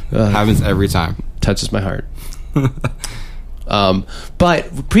 Exactly. Happens every time. Touches my heart.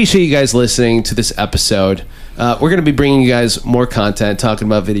 But appreciate you guys listening to this episode. We're going to be bringing you guys more content, talking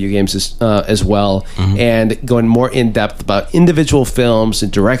about video games as well, and going more in depth about individual films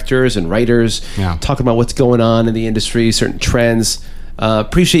and directors and writers, talking about what's going on in the industry, certain trends.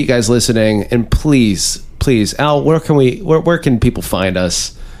 Appreciate you guys listening, and please, Al, where can people find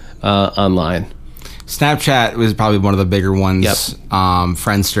us online? Snapchat was probably one of the bigger ones. Yep.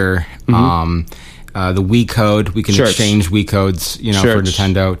 Friendster. The Wii code, we can exchange Wii codes, for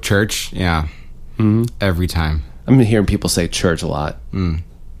Nintendo. Church, yeah. Mm-hmm. Every time. I'm hearing people say church a lot.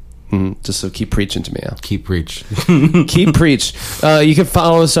 Just so keep preaching to me, Al. Keep preach. Keep preach. You can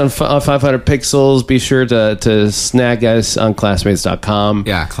follow us on 500 Pixels. Be sure to snag us on classmates.com.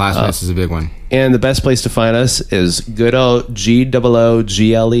 Yeah, Classmates is a big one. And the best place to find us is good old GOOGLE.com.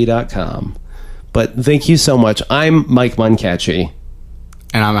 But thank you so much. I'm Mike Muncatchy.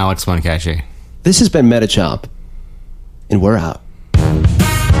 And I'm Alex Muncatchy. This has been Metachomp, and we're out.